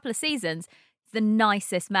a couple of seasons. The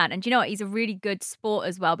nicest man. And do you know what? He's a really good sport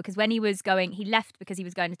as well, because when he left because he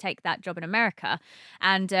was going to take that job in America,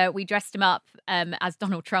 and we dressed him up as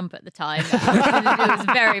Donald Trump at the time. It was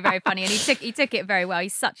very, very funny, and he took it very well.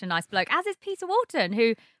 He's such a nice bloke, as is Peter Walton,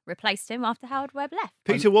 who replaced him after Howard Webb left.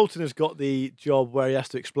 Peter Walton has got the job where he has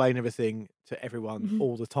to explain everything to everyone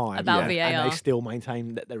all the time. About VAR. And they still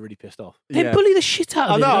maintain that they're really pissed off. They bully the shit out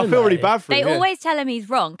of him. I know, I feel really bad for him. They always tell him he's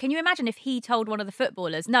wrong. Can you imagine if he told one of the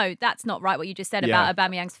footballers, no, that's not right what you just said about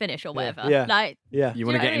Aubameyang's finish or whatever? You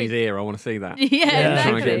want to get in his ear, I want to see that. Yeah, exactly.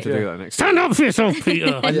 Trying to get him to do that next Stand up for yourself,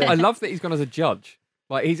 Peter. I love that he's gone as a judge.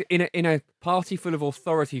 Like, he's in a party full of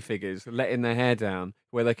authority figures letting their hair down,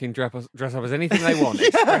 where they can dress up as anything they want,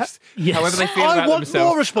 express however they feel about themselves.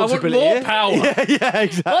 More responsibility. I want more power. Yeah,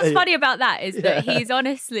 exactly. What's funny about that is that he's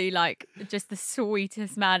honestly like just the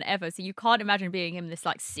sweetest man ever. So you can't imagine being him this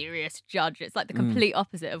like serious judge. It's like the complete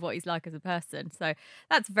opposite of what he's like as a person. So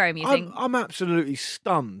that's very amusing. I'm absolutely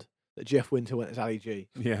stunned that Jeff Winter went as Ali G.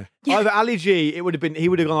 Yeah. Either Ali G, he would have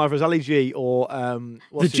gone either as Ali G or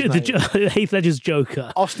what's his name? Heath Ledger's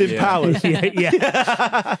Joker, Austin Powers.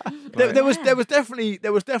 Yeah. There was definitely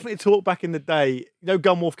a talk back in the day. You know,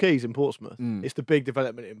 Gunwharf Quays in Portsmouth. It's the big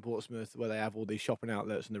development in Portsmouth where they have all these shopping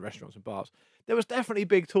outlets and the restaurants and bars. There was definitely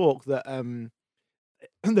big talk that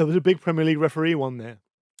there was a big Premier League referee one there.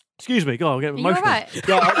 Excuse me, God, I'm getting emotional.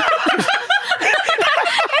 You're right.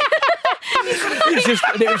 It was just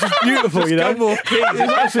beautiful, you know. Gunwharf Quays. It was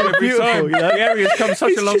absolutely beautiful, you know. The area's come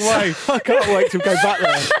such a long way. I can't wait to go back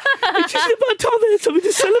there. It's just about time there's something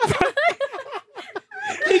to celebrate.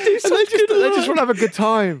 They do such good They work. just want to have a good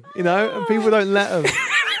time, you know, and people don't let them.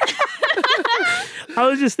 I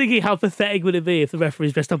was just thinking, how pathetic would it be if the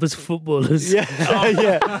referees dressed up as footballers? Yeah,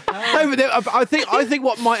 yeah. No, but I think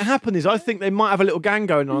what might happen is I think they might have a little gang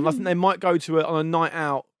going on. I think they might go to on a night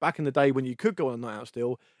out back in the day when you could go on a night out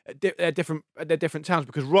still at their different towns,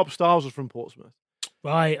 because Rob Stiles was from Portsmouth,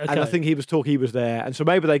 Right. Okay. and I think he was there, and so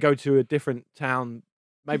maybe they go to a different town.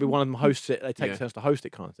 Maybe one of them hosts it. They take turns to host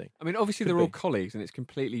it, kind of thing. I mean, obviously they're all colleagues and it's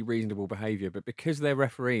completely reasonable behaviour, but because they're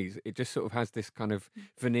referees, it just sort of has this kind of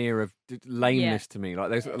veneer of lameness to me.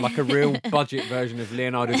 Like there's like a real budget version of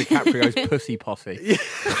Leonardo DiCaprio's Pussy Posse.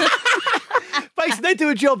 Basically, they do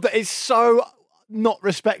a job that is so not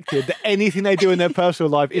respected that anything they do in their personal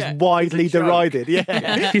life is widely derided. Yeah.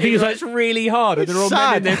 Do you think it's really hard? And they're all men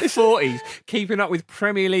sad. in their 40s keeping up with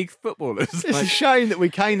Premier League footballers. It's a shame that we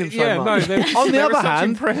cane them so Yeah, much. no, on the they're other such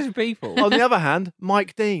hand, impressive people. on the other hand,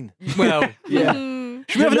 Mike Dean. Well, Yeah.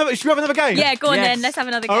 Should we have another game? Yeah, go on Yes. then. Let's have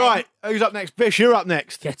another game. All right. Who's up next? Bish, you're up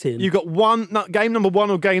next. Get in. You've got game number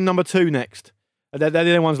 1 or game number 2 next. They're the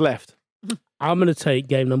only ones left. I'm going to take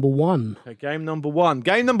game number 1. Okay, game number 1.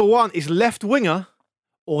 Game number 1 is left winger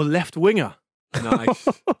or left winger. nice.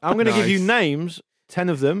 I'm going to give you Nice. names, 10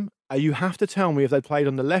 of them. You have to tell me if they played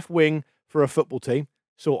on the left wing for a football team,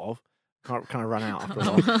 sort of. Can't kind of run out after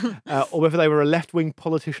a while. Or whether they were a left wing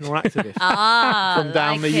politician or activist from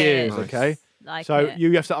down the like years. it. Okay. Like So it.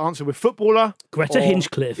 you have to answer with footballer, Greta or-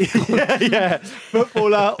 Hinchcliffe. yeah,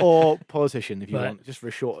 footballer or politician if you Right. want, just for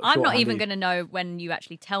a short. I'm not shorthandy. even going to know when you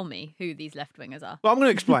actually tell me who these left wingers are. Well, I'm going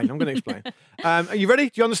to explain. Are you ready?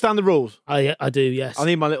 Do you understand the rules? I do, yes. I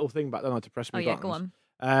need my little thing back, don't I, to press Oh, my yeah, buttons.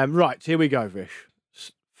 go on. Right, here we go, Vish.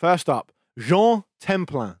 First up, Jean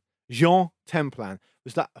Templin. Jean Templin.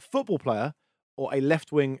 Was that a football player or a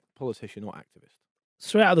left-wing politician or activist?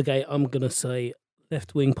 Straight out of the gate, I'm going to say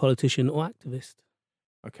left-wing politician or activist.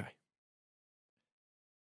 Okay.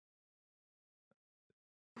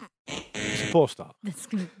 It's a poor start. This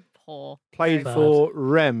is poor. Played Bad. for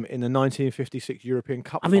Rem in the 1956 European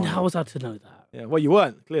Cup I mean, final. how was I to know that? Yeah, well, you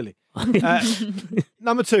weren't, clearly.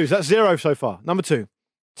 Number 2, so that's 0 so far. Number 2,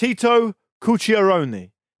 Tito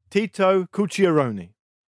Cucchiaroni. Tito Cucchiaroni.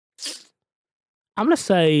 I'm going to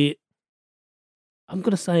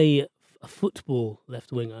say a football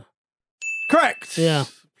left-winger. Correct. Yeah.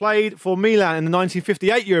 Played for Milan in the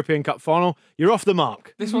 1958 European Cup final. You're off the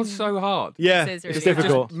mark. This one's so hard. Yeah, This is it's really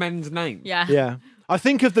difficult. Just men's names. Yeah. Yeah. I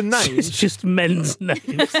think of the It's names. just men's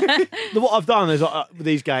names. What I've done is with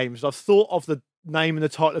these games, I've thought of the name and the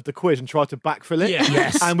title of the quiz and tried to backfill it. Yeah.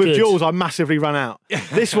 Yes, And with good. Jules, I massively ran out.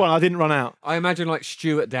 This one, I didn't run out. I imagine like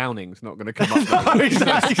Stuart Downing's not going to come up. No,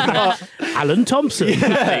 exactly not. Alan Thompson.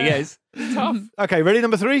 Yes. Tough. Okay, ready?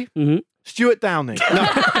 Number 3? Mm-hmm. Stuart Downing.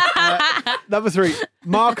 Number 3,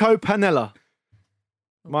 Marco Panella.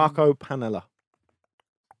 Marco Panella.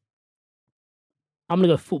 I'm going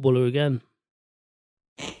to go footballer again.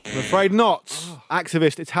 I'm afraid not.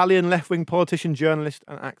 Activist, Italian left-wing politician, journalist,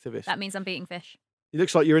 and activist. That means I'm beating fish. It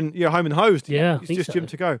looks like you're home and hosed. Yeah, I It's think just so. Jim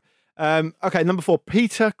to go. Okay, number 4,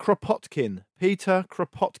 Peter Kropotkin. Peter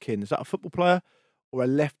Kropotkin. Is that a football player or a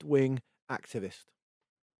left-wing activist?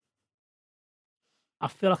 I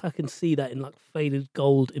feel like I can see that in like faded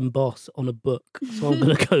gold emboss on a book. So I'm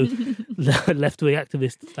going to go left-wing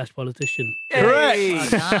activist / politician. Correct. Well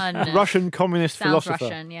done. Russian communist Sounds philosopher.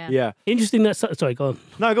 Russian, yeah. Yeah. Interesting that... Sorry, go on.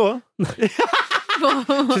 No, go on.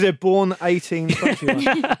 So they're born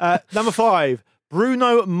 1821. Number 5,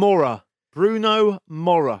 Bruno Mora. Bruno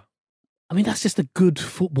Mora. I mean, that's just a good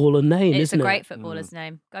footballer name, It's a isn't it? great footballer's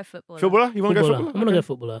name. Go footballer. Footballer? You want to go footballer? I'm going to go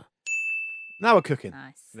footballer. Now we're cooking.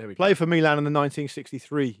 Nice. There we go. Played for Milan in the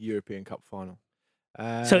 1963 European Cup final.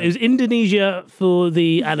 So it was Indonesia for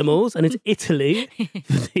the animals, and it's Italy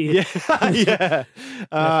for the... Yeah.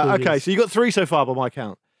 Okay, so you got 3 so far by my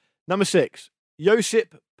count. Number 6,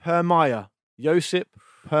 Josip Permaya. Josip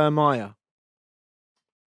Permaya.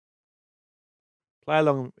 Play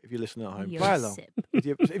along if you're listening at home. Play along. If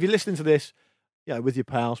you're listening to this, with your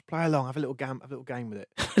pals, play along. Have a little game with it.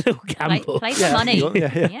 little gamble. Play for money.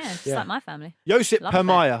 Yeah. Just like my family. Josip Love that.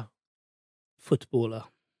 Permaya. Footballer.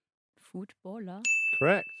 Footballer.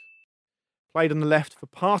 Correct. Played on the left for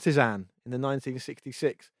Partizan in the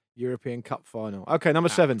 1966 European Cup final. Okay, number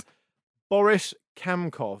 7, Boris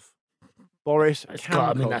Kamkov. Boris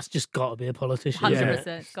Kamkov. That's just got to be a politician. 100%.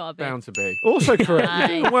 It's got to be. Bound to be. Also correct. You're Nice.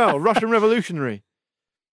 doing well. Russian revolutionary.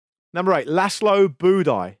 Number 8, Laszlo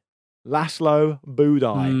Budai. Laszlo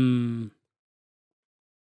Budai. I'm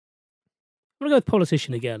going to go with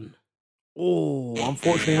politician again. Oh,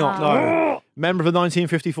 unfortunately not. No. Member of the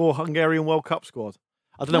 1954 Hungarian World Cup squad.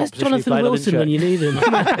 I don't know Where's what position he Jonathan played. Wilson when you need him?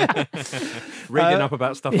 Reading up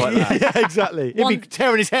about stuff like that. Yeah, exactly. He'd be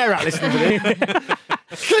tearing his hair out listening to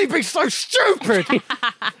this. He'd be so stupid.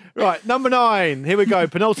 Right, number 9. Here we go.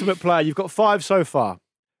 Penultimate player. You've got 5 so far.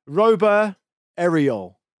 Robert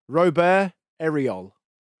Eriol. Robert Eriol.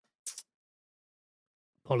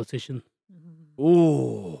 Politician.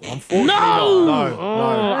 Ooh, unfortunately No!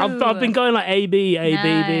 not. No. I've been going like A, B, A,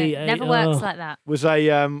 B, B, A. Never works like that. Was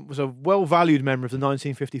a well-valued member of the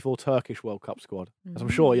 1954 Turkish World Cup squad. As I'm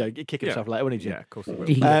sure, he'd kick himself later, wouldn't he, Jim? Yeah, of course he will.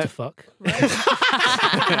 He can get to fuck.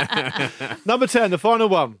 Number 10, the final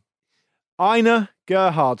one. Einar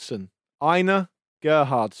Gerhardsson. Einar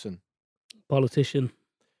Gerhardsson. Politician.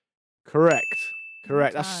 Correct.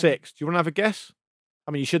 That's done. 6. Do you want to have a guess?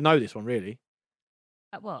 I mean, you should know this one, really.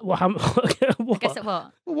 At what? What? I guess at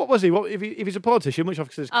what? Well, what was he? If he's a politician, which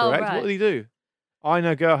obviously is Oh, correct, right. what did he do?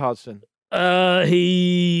 Einar Gerhardsson.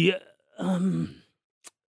 He. I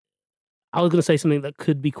was going to say something that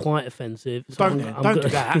could be quite offensive. So Don't do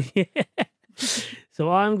that. Yeah.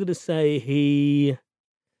 So I'm going to say he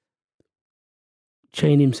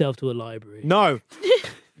chained himself to a library. No,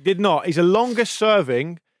 did not. He's the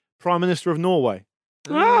longest-serving Prime Minister of Norway.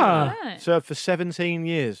 Ah. Right. Served for 17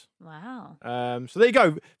 years. Wow. So there you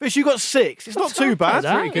go. Vish, you got 6. It's not too bad.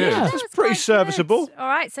 that. Pretty good. Yeah. That's pretty serviceable. All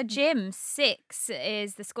right, so Jim, 6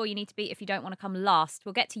 is the score you need to beat if you don't want to come last.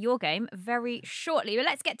 We'll get to your game very shortly, but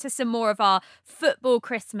let's get to some more of our football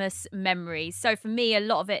Christmas memories. So for me, a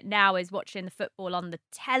lot of it now is watching the football on the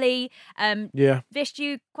telly. Yeah. Vish, do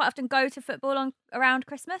you quite often go to football around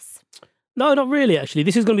Christmas? No, not really, actually.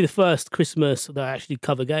 This is going to be the first Christmas that I actually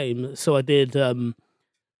cover game. So I did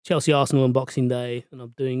Chelsea Arsenal on Boxing Day, and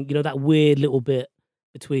I'm doing, that weird little bit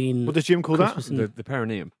between. What does Jim call Christmas that? The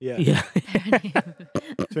perineum. Yeah. Yeah.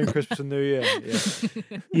 Between Christmas and New Year.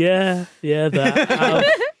 Yeah. Yeah,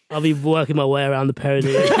 that. I'll be working my way around the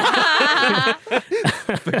perineum.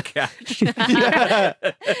 For cash. Yeah.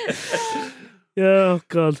 Oh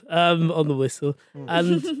God, on the whistle,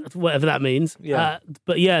 and whatever that means. Yeah.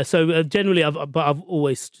 But yeah, so generally, I've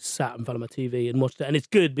always just sat in front of my TV and watched it, and it's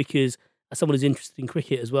good because as someone who's interested in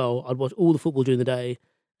cricket as well, I'd watch all the football during the day,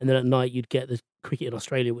 and then at night you'd get the cricket in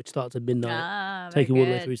Australia, which starts at midnight, taking all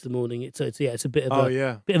the way through to the morning. It's a bit of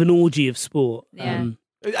bit of an orgy of sport. Yeah.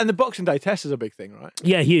 And the Boxing Day test is a big thing, right?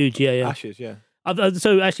 Yeah, huge. Yeah. Ashes, yeah.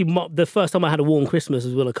 So actually, the first time I had a warm Christmas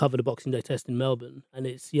was when I covered a Boxing Day test in Melbourne, and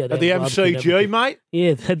it's at the MCG, mate.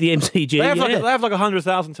 Yeah, at the MCG. They have like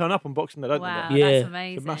 100,000 turn up on Boxing Day, don't Wow, they? Yeah. that's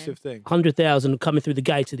amazing. It's a massive thing. 100,000 coming through the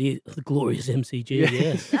gate of the glorious MCG.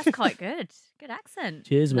 Yeah. That's quite good. Good accent.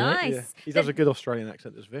 Cheers, mate. Nice. Yeah. He does a good Australian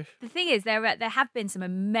accent, does Vish? The thing is, there have been some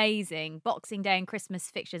amazing Boxing Day and Christmas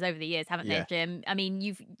fixtures over the years, haven't Yeah. there, Jim? I mean,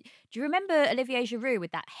 do you remember Olivier Giroud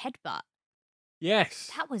with that headbutt? Yes.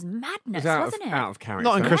 That was madness, It's out wasn't of, it? out of character.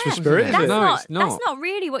 Not in Christmas spirit, is That's it? No, it's not. That's not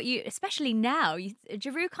really what you, especially now.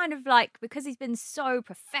 Giroud kind of like, because he's been so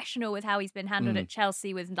professional with how he's been handled at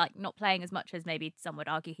Chelsea, with like not playing as much as maybe some would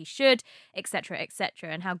argue he should, etc.,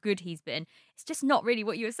 and how good he's been. It's just not really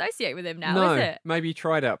what you associate with him now, No, is it? maybe he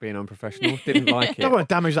tried out being unprofessional, didn't like Don't it. want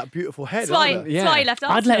to damage that beautiful head. That's why, either. that's why he left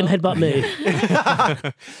I'd let him Arsenal. headbutt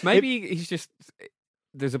me. Maybe he's just.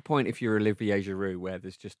 There's a point if you're Olivier Giroud where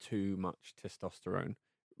there's just too much testosterone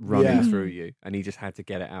running Yeah. through you, and he just had to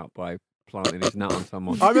get it out by planting his nut on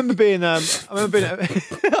someone. I remember being I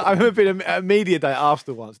remember being at a media day at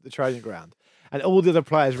Arsenal once at the training ground, and all the other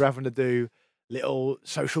players were having to do little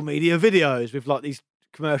social media videos with like these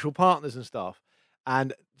commercial partners and stuff.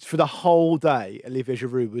 And for the whole day, Olivier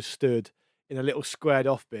Giroud was stood in a little squared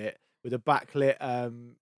off bit with a backlit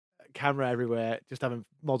camera everywhere, just having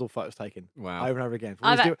model photos taken. Wow. Over and over again.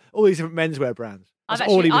 I've all these different menswear brands. I've That's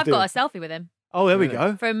all he was I've doing. got a selfie with him Oh, there we Really?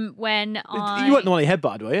 go. from when You weren't the one he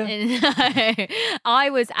headbutted, were you? I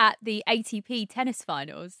was at the ATP tennis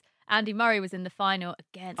finals. Andy Murray was in the final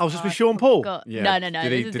against. Oh, was this with I Sean Paul? forgot. Yeah. No.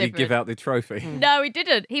 Did he this is give different. out the trophy? No, he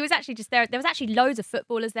didn't. He was actually just there. There was actually loads of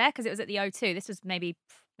footballers there because it was at the O2. This was maybe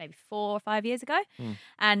 4 or 5 years ago.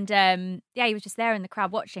 And he was just there in the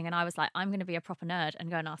crowd watching. And I was like, I'm going to be a proper nerd and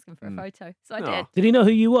go and ask him for a photo. So I did. Did he know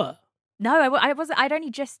who you were? No, I wasn't. I'd only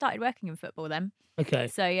just started working in football then. Okay.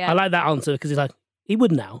 So yeah. I like that answer because he's like, he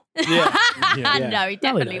would now. Yeah. No, he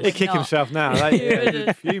definitely knows. would He'd kick not. himself now. Like, yeah, he'd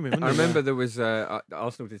be fuming, wouldn't I he? remember there was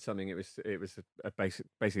Arsenal did something. It was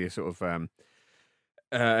basically a sort of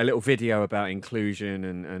a little video about inclusion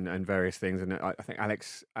and various things. And I think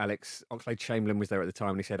Alex Oxlade-Chamberlain was there at the time,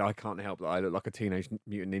 and he said, "I can't help that I look like a Teenage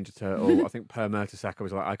Mutant Ninja Turtle." I think Per Mertesacker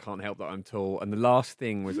was like, "I can't help that I'm tall." And the last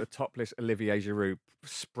thing was a topless Olivier Giroud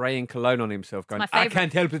spraying cologne on himself, going, my "I favourite.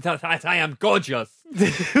 can't help it that I am gorgeous."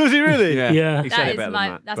 Was he really? Yeah. He That said it is better my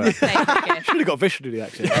than that. that's but- my favourite gift. Should have got Vish to do the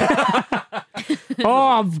accent. Oh,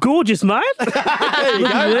 I'm gorgeous, man. There you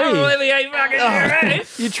go. Olivier fucking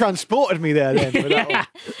Giroud. You transported me there then. With that one.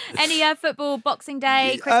 Any football, Boxing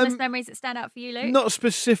Day, Christmas memories that stand out for you, Luke? Not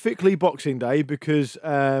specifically Boxing Day, because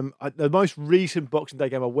the most recent Boxing Day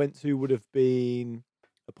game I went to would have been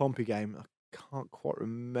a Pompey game. I can't quite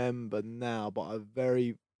remember now, but I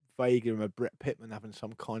very vaguely remember Brett Pittman having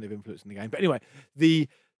some kind of influence in the game. But anyway, the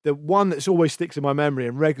one that's always sticks in my memory,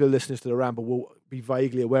 and regular listeners to the Ramble will be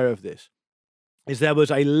vaguely aware of this, is there was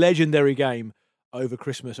a legendary game over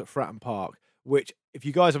Christmas at Fratton Park, which, if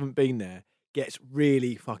you guys haven't been there, gets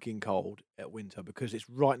really fucking cold at winter because it's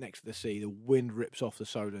right next to the sea. The wind rips off the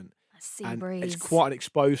Solent. Sea And breeze. it's quite an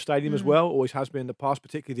exposed stadium as well. Always has been in the past,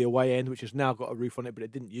 particularly the away end, which has now got a roof on it, but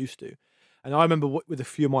it didn't used to. And I remember with a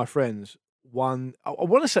few of my friends, I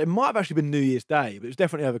want to say it might have actually been New Year's Day, but it was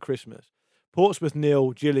definitely over Christmas. Portsmouth 0,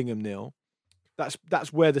 Gillingham 0.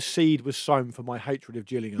 That's where the seed was sown for my hatred of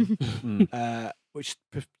Gillingham, which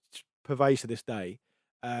pervades to this day.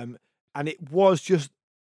 And it was just,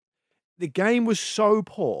 the game was so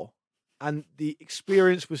poor and the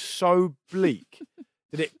experience was so bleak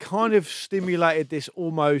that it kind of stimulated this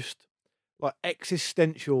almost like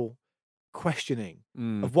existential questioning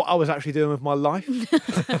of what I was actually doing with my life.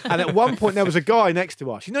 And at one point there was a guy next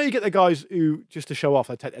to us. You know, you get the guys who, just to show off,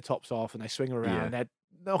 they take their tops off and they swing around. Yeah. They're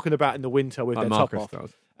knocking about in the winter with Like their top Marcus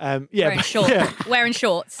off. does. Yeah, Wearing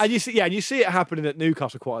shorts. and you see it happening at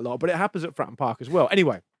Newcastle quite a lot, but it happens at Fratton Park as well.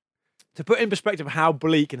 Anyway, to put in perspective how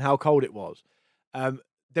bleak and how cold it was,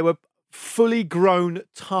 there were fully grown,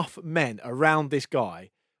 tough men around this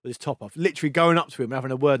guy with his top off, literally going up to him and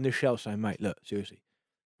having a word in his shell saying, "Mate, look, seriously,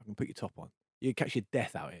 I can put your top on. You catch your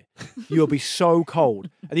death out here. You'll be so cold."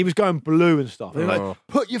 And he was going blue and stuff. And they were like,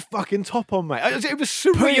 "Put your fucking top on, mate." It was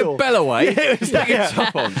surreal. Put your bell away. Yeah, it was Put your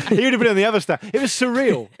top on. He would have been on the other stand. It was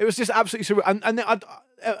surreal. It was just absolutely surreal. And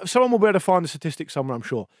someone will be able to find the statistics somewhere, I'm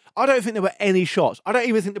sure. I don't think there were any shots. I don't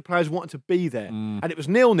even think the players wanted to be there. And it was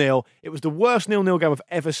 0-0. It was the worst 0-0 game I've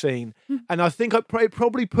ever seen. And I think it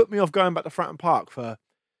probably put me off going back to Fratton Park for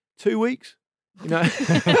 2 weeks. You know, no,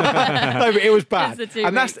 but it was bad. Just the 2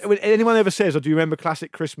 And that's weeks. when anyone ever says, "Oh, do you remember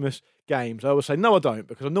classic Christmas games?" I always say, "No, I don't,"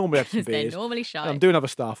 because I normally have some Because they're beers. normally shy. and I'm doing other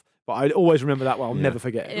stuff, but I always remember that one. I'll never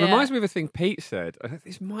forget it. It reminds me of a thing Pete said. I think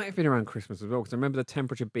this might have been around Christmas as well, because I remember the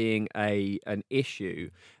temperature being an issue.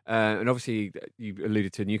 And obviously, you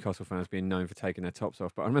alluded to Newcastle fans being known for taking their tops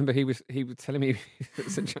off. But I remember he was telling me at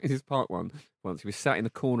St James's Park once. He was sat in the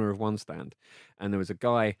corner of one stand, and there was a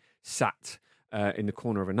guy sat in the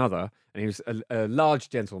corner of another, and he was a large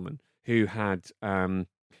gentleman who had when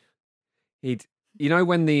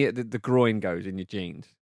the groin goes in your jeans.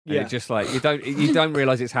 And Yeah. it's just like you don't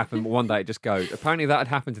realise it's happened, but one day it just goes. Apparently that had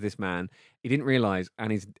happened to this man. He didn't realise,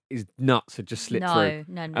 and his nuts had just slipped through.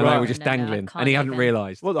 No, And they were just dangling, and he hadn't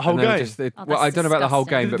realised. What, the whole And they were game? just- Oh, well, I that's don't know about the whole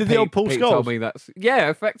disgusting. game, but Did the old Paul Pete Scholes? told me that's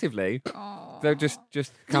effectively. They'll just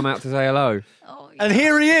come out to say hello. And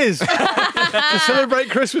here he is to celebrate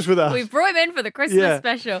Christmas with us. We've brought him in for the Christmas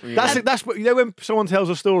special. That's what when someone tells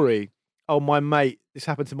a story. Oh, my mate, this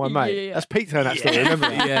happened to my mate. Yeah. That's Pete telling that story. Remember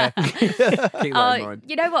that? Yeah. Keep that in mind.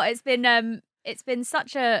 You know what? It's been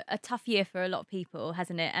such a tough year for a lot of people,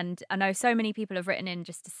 hasn't it? And I know so many people have written in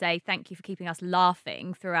just to say thank you for keeping us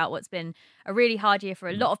laughing throughout what's been a really hard year for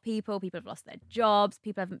a lot of people. People have lost their jobs.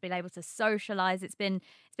 People haven't been able to socialise. It's been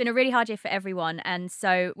a really hard year for everyone. And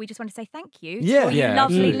so we just want to say thank you to all you lovely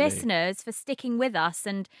absolutely. listeners for sticking with us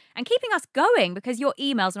and keeping us going, because your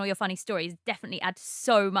emails and all your funny stories definitely add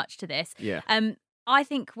so much to this. Yeah. I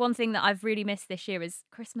think one thing that I've really missed this year is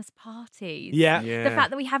Christmas parties. Yeah. Yeah. The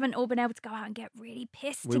fact that we haven't all been able to go out and get really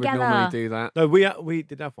pissed We together. would normally do that. No, we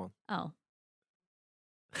did have one. Oh.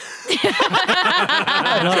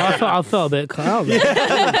 I felt a bit cut out. No,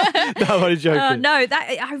 I'm only joking. No,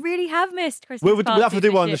 I really have missed Christmas We'll parties have to do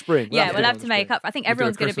this one in year. the spring. Yeah, we'll have to make up. I think We'll do a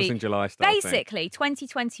everyone's going to Christmas be in July style thing. basically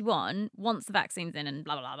 2021. Once the vaccine's in and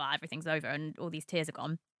blah blah blah, everything's over and all these tears are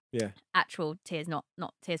gone. Yeah. Actual tears, not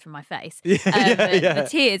tears from my face. Yeah, The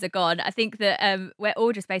tears are gone. I think that we're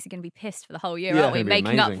all just basically going to be pissed for the whole year, Yeah. aren't we? It's gonna be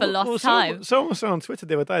Making up amazing. for lost Well, time. someone was saying on Twitter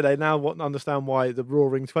the other day they now want to understand why the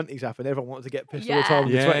Roaring Twenties happened. Everyone wanted to get pissed all the time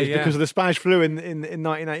in the Yeah, 20s yeah. because of the Spanish flu in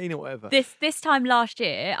 1918 or whatever. This time last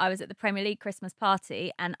year, I was at the Premier League Christmas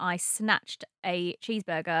party and I snatched a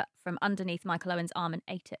cheeseburger from underneath Michael Owen's arm and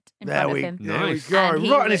ate it in front of him. There we Nice. go. And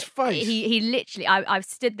he Right in was- his face. He literally, I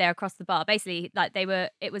stood there across the bar. Basically, like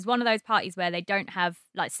it was one of those parties where they don't have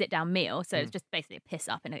like sit down meal, so it's just basically a piss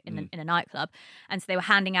up in a nightclub. And so they were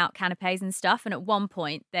handing out canapes and stuff. And at one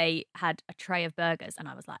point, they had a tray of burgers, and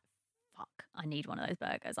I was like, fuck, I need one of those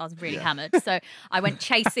burgers. I was really hammered. So I went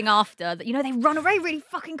chasing after. You know, they run away really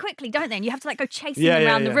fucking quickly, don't they? And you have to like go chasing them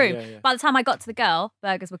around the room. yeah. By the time I got to the girl,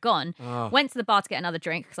 burgers were gone. Oh. Went to the bar to get another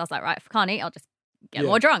drink because I was like, right, if I can't eat, I'll just get Yeah.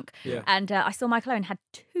 more drunk. Yeah. And I saw Michael Owen had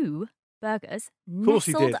 2 burgers course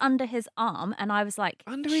he nestled did. under his arm, and I was like,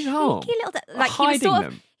 Under his cheeky arm? little, like Hiding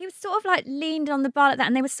them? he was sort of like leaned on the bar like that,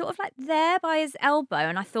 and they were sort of like there by his elbow,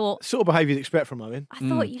 and I thought. Sort of behaviour you'd expect from Owen. I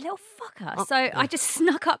thought, you little fucker. So I just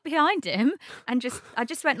snuck up behind him and I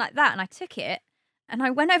just went like that and I took it and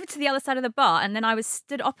I went over to the other side of the bar and then I was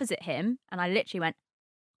stood opposite him and I literally went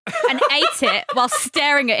and ate it while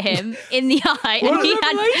staring at him in the eye. And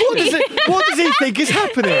What does he think is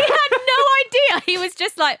happening? He had no idea. He was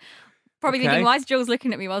just like, probably Okay. thinking, why is Jules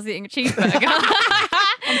looking at me while I was eating a cheeseburger?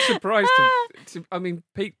 I'm surprised. I mean,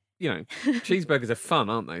 Pete, cheeseburgers are fun,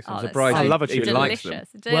 aren't they? So I'm Oh, surprised I he, love a he cheeseburger. likes them.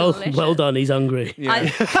 Delicious. Well done. He's hungry. Yeah.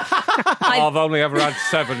 I've only ever had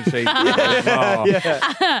 7 cheeseburgers.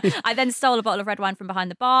 Oh. I then stole a bottle of red wine from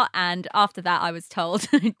behind the bar, and after that, I was told,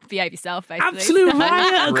 behave yourself, basically. Absolute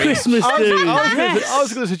riot at Christmas, dude. I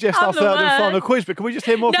was going to suggest I'm our the third and worst. final quiz, but can we just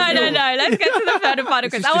hear more No, from no, you? no. Let's get to the third and final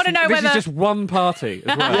quiz. I want to know This whether. is just one party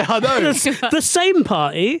as well. Yeah, I know. The same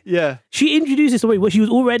party. Yeah. She introduced this story where she was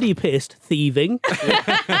already pissed, thieving.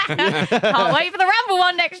 Can't wait for the Ramble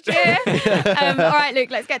one next year. All right,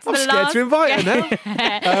 Luke, let's get to I'm the scared last. to invite her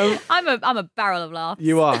now. I'm a barrel of laughs.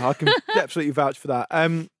 You are. I can absolutely vouch for that.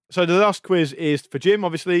 So the last quiz is for Jim.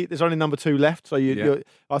 Obviously, there's only number 2 left. So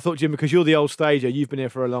I thought, Jim, because you're the old stager, you've been here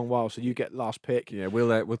for a long while, so you get last pick. Yeah,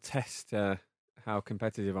 we'll test how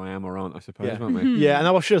competitive I am or aren't, I suppose, won't we? Yeah, and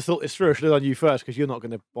I should have thought this through. I should have done you first because you're not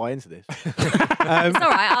going to buy into this. It's all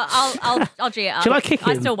right. I'll G it up. Shall I kick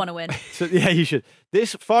I him? still want to win. So yeah, you should.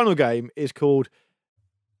 This final game is called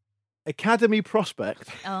Academy Prospect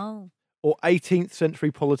Oh. or 18th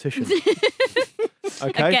Century Politician.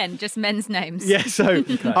 Okay. Again, just men's names. Yeah, so I'm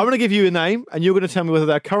going to give you a name, and you're going to tell me whether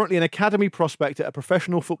they're currently an academy prospect at a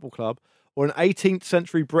professional football club or an 18th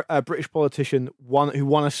century British politician who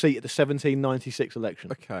won a seat at the 1796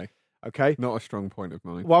 election. Okay. Okay? Not a strong point of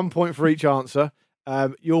mine. 1 point for each answer.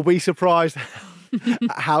 You'll be surprised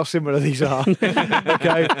how similar these are.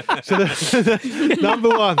 Okay, so the number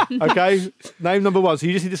one. Okay, name number one. So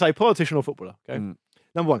you just need to say politician or footballer. Okay,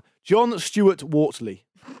 number one, John Stuart Wortley.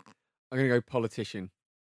 I'm going to go politician.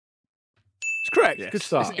 It's correct. Yes. Good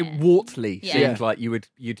start. Wortley Yeah. seems like you'd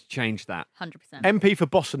change that. 100%. MP for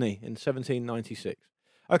Bosany in 1796.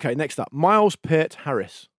 Okay, next up, Miles Peart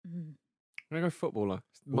Harris. I'm going to go footballer.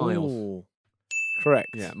 Miles. Ooh, correct.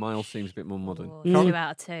 Yeah, Miles seems a bit more modern. Oh, 2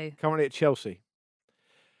 out of 2. Currently at Chelsea.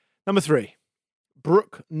 Number 3,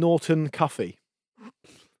 Brooke Norton Cuffy.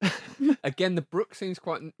 Again, the Brook seems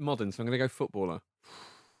quite modern, so I'm going to go footballer.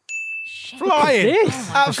 Shit. Flying! This?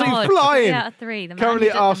 Oh my Absolutely God, flying! 3 out of 3. The man Currently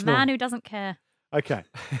who at do- Arsenal. The man who doesn't care. Okay.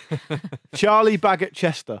 Charlie Baggett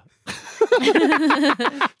Chester.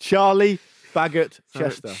 Charlie Baggett So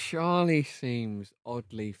Chester. Charlie seems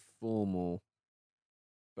oddly formal,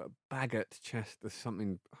 but Baggett Chester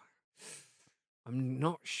something. I'm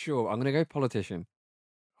not sure. I'm going to go politician.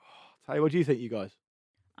 Hey, what do you think, you guys?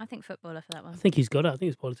 I think footballer for that one. I think he's got it. I think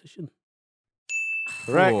he's a politician.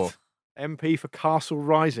 Correct. Cool. MP for Castle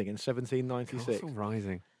Rising in 1796. Castle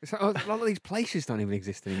Rising. It's like, a lot of these places don't even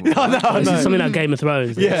exist anymore. I know, I This know. is something like Game of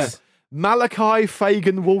Thrones. Yeah. this. Malachi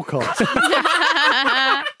Fagan Walcott.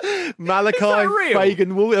 Malachi real?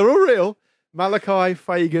 Fagan Walcott. They're all real. Malachi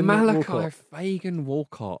Fagan Malachi Walcott. Fagan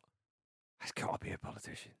Walcott. That's got to be a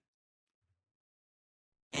politician.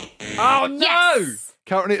 Oh no! Yes!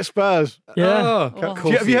 Currently at Spurs. Yeah. Oh, Oh. of Do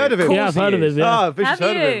you- have you heard of him? Yeah, I've heard of him. Yeah. Ah, Vicious Have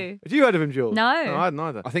heard of him. you? Have you heard of him, Jules? No. I hadn't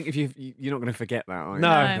either. I think if you're not going to forget that, are you? No,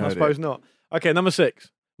 No. I Heard suppose it. not. Okay, number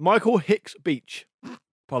 6. Michael Hicks Beach.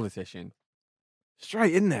 Politician.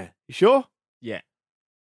 Straight in there. You sure? Yeah.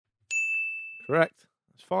 Correct.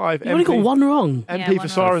 That's 5. You only got one wrong. MP Yeah, for one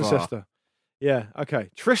So wrong. far. Cirencester. Yeah, okay.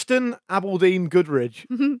 Tristan Aberdeen Goodridge.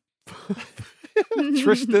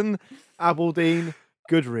 Tristan Aberdeen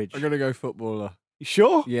Goodridge. I'm going to go footballer. You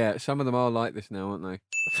sure? Yeah, some of them are like this now, aren't they?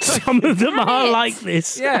 Some of them Damn are it. like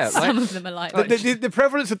this. Yeah, Some like, of them are like The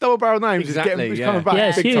prevalence of double barrel names Exactly, is yeah. coming back Yeah,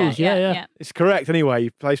 it's big huge. time. Yeah. It's correct anyway. He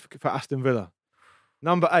plays for Aston Villa.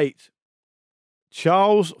 Number 8.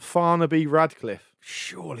 Charles Farnaby Radcliffe.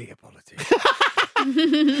 surely a politician.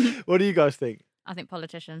 What do you guys think? I think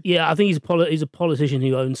politician. Yeah, I think he's a politician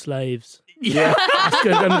who owns slaves. Yeah. That's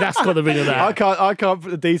good. I mean, that's got the ring of that. I can't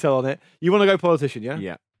put the detail on it. You want to go politician, yeah?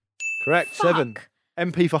 Yeah. Correct. Fuck. 7.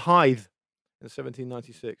 MP for Hythe in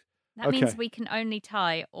 1796. That Okay. means we can only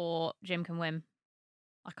tie or Jim can win.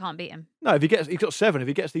 I can't beat him. No, if he's got 7. If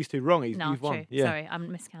he gets these two wrong, he's No, won. true. Yeah. Sorry, I'm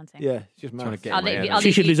miscounting. Yeah, it's just Trying to maths. get I'll in my leave head. you. I'll She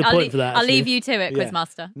leave should you- lose a I'll point leave- for that, I'll leave actually. you to it, Yeah.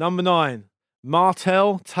 Quizmaster. Number 9.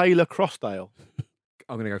 Martell Taylor Crossdale.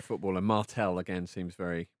 I'm going to go footballer. Martell again seems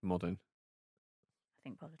very modern. I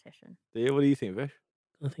think politician. What do you think, Vish?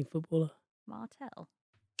 I think footballer. Martell.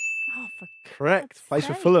 Oh, for Correct. God's Plays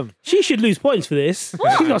for sake. Fulham. She should lose points for this.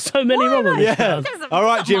 What? She's got so many Why wrong on not? this. Yeah. one. This is- All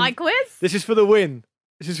right, this is Jim. not my quiz. This is for the win.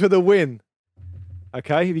 This is for the win.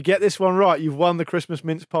 Okay, if you get this one right, you've won the Christmas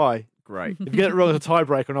mince pie. Great. If you get it wrong, it's a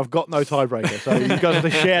tiebreaker, and I've got no tiebreaker, so you guys have to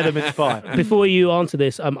share the mince pie. Before you answer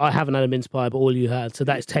this, I haven't had a mince pie, but all you had, so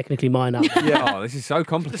that's technically mine now. Yeah. Oh, this is so The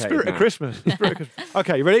complicated. spirit of now. Christmas. The spirit of Christmas.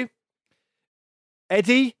 Okay, you ready?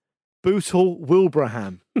 Eddie Bootle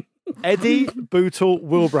Wilbraham. Eddie Bootle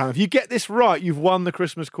Wilbraham. If you get this right, you've won the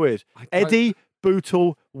Christmas quiz. I don't- Eddie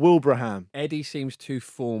Bootle Wilbraham. Eddie seems too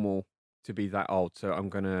formal to be that old, so I'm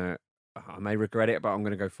going to. I may regret it, but I'm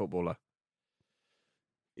going to go footballer.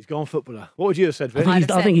 He's gone footballer. What would you have said, I Vic? think,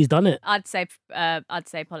 I'd I think he's done it. I'd say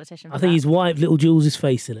politician. I think he's wiped little Jules'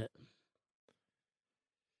 face in it.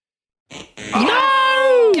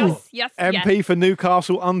 No. Yes. MP for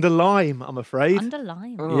Newcastle under Lyme, I'm afraid.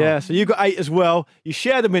 Underline. Oh. Yeah, so you got 8 as well. You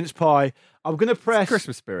share the mince pie. I'm going to press.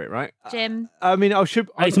 Christmas spirit, right? Jim. I mean, I should.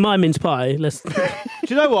 It's my mince pie. Let's. Do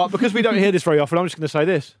you know what? Because we don't hear this very often, I'm just going to say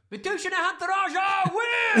this.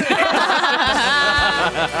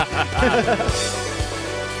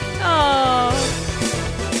 Oh,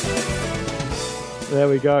 There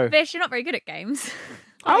we go. Vish, you're not very good at games.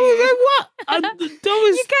 Oh, what? That was You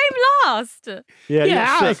came last. Yeah, you yeah,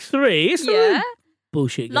 got out of 6. 3. It's Yeah. a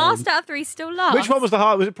bullshit game. Last out of 3, still last. Which one was the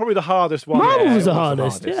hard? Was it probably the hardest one? Mine Yeah, was it the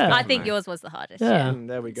hardest. Yeah. I think yours was the hardest. Yeah.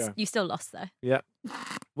 There we go. You still lost though. Yeah.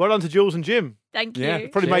 Well done to Jules and Jim. Thank Yeah. you.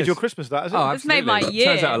 Probably made Cheers. your Christmas, that, hasn't it? It's made my year.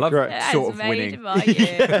 Turns out I love Great. It sort has of made winning. my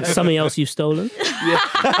year. Something else you've stolen.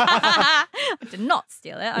 I did not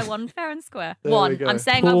steal it. I won fair and square. There we Won. go. I'm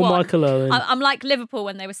saying I Poor won. Michael Owen. I'm like Liverpool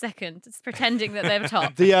when they were second, just pretending that they were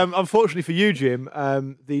top. The unfortunately for you, Jim,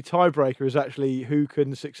 the tiebreaker is actually who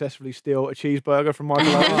can successfully steal a cheeseburger from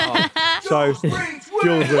Michael Owen. So Jules wins. Woo!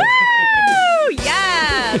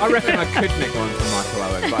 Yeah. I reckon I could nick one from Michael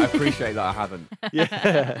Owen, but I appreciate that I haven't.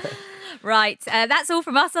 Yeah. Right, that's all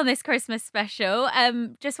from us on this Christmas special.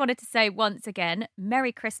 Just wanted to say once again,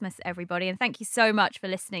 Merry Christmas, everybody, and thank you so much for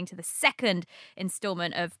listening to the second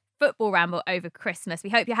instalment of Football Ramble over Christmas.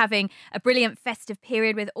 We hope you're having a brilliant festive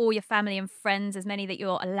period with all your family and friends, as many that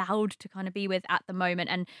you're allowed to kind of be with at the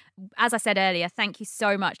moment. And as I said earlier, thank you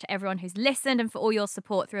so much to everyone who's listened and for all your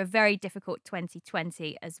support through a very difficult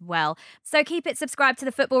 2020 as well. So keep it subscribed to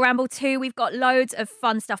the Football Ramble too. We've got loads of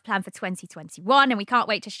fun stuff planned for 2021 and we can't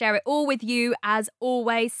wait to share it all with you as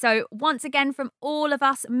always. So once again, from all of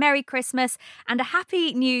us, Merry Christmas and a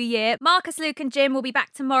Happy New Year. Marcus, Luke and Jim will be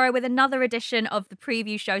back tomorrow with another edition of the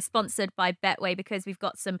preview show sponsored by Betway because we've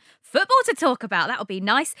got some football to talk about. That'll be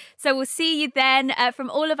nice. So we'll see you then. From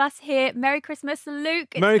all of us here, Merry Christmas, Luke.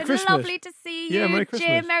 It's Merry been Christmas. lovely to see you. Yeah, Merry Christmas.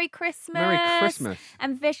 Jim, Merry Christmas. Merry Christmas.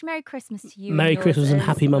 And Vish, Merry Christmas to you. Merry and Christmas yours and as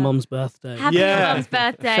happy my well. mum's birthday. Happy Yeah. your mum's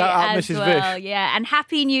birthday Shout out as Mrs. well. Vish. Yeah, and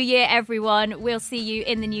Happy New Year, everyone. We'll see you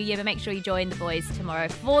in the new year, but make sure you join the boys tomorrow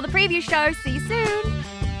for the preview show. See you soon.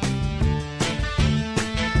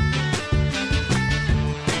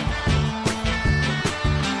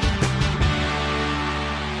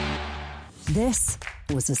 This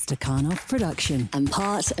was a Stakhanov production and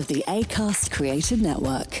part of the Acast Creator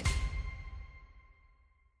Network.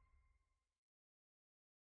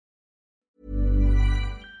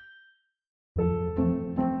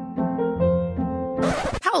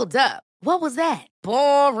 Hold up. What was that?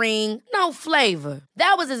 Boring. No flavor.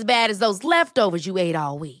 That was as bad as those leftovers you ate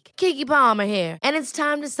all week. Keke Palmer here, and it's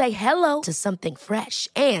time to say hello to something fresh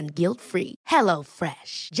and guilt-free. Hello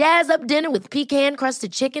Fresh. Jazz up dinner with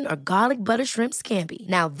pecan-crusted chicken or garlic butter shrimp scampi.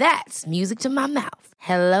 Now that's music to my mouth.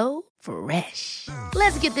 Hello Fresh.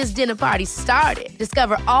 Let's get this dinner party started.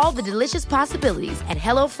 Discover all the delicious possibilities at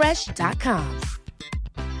HelloFresh.com.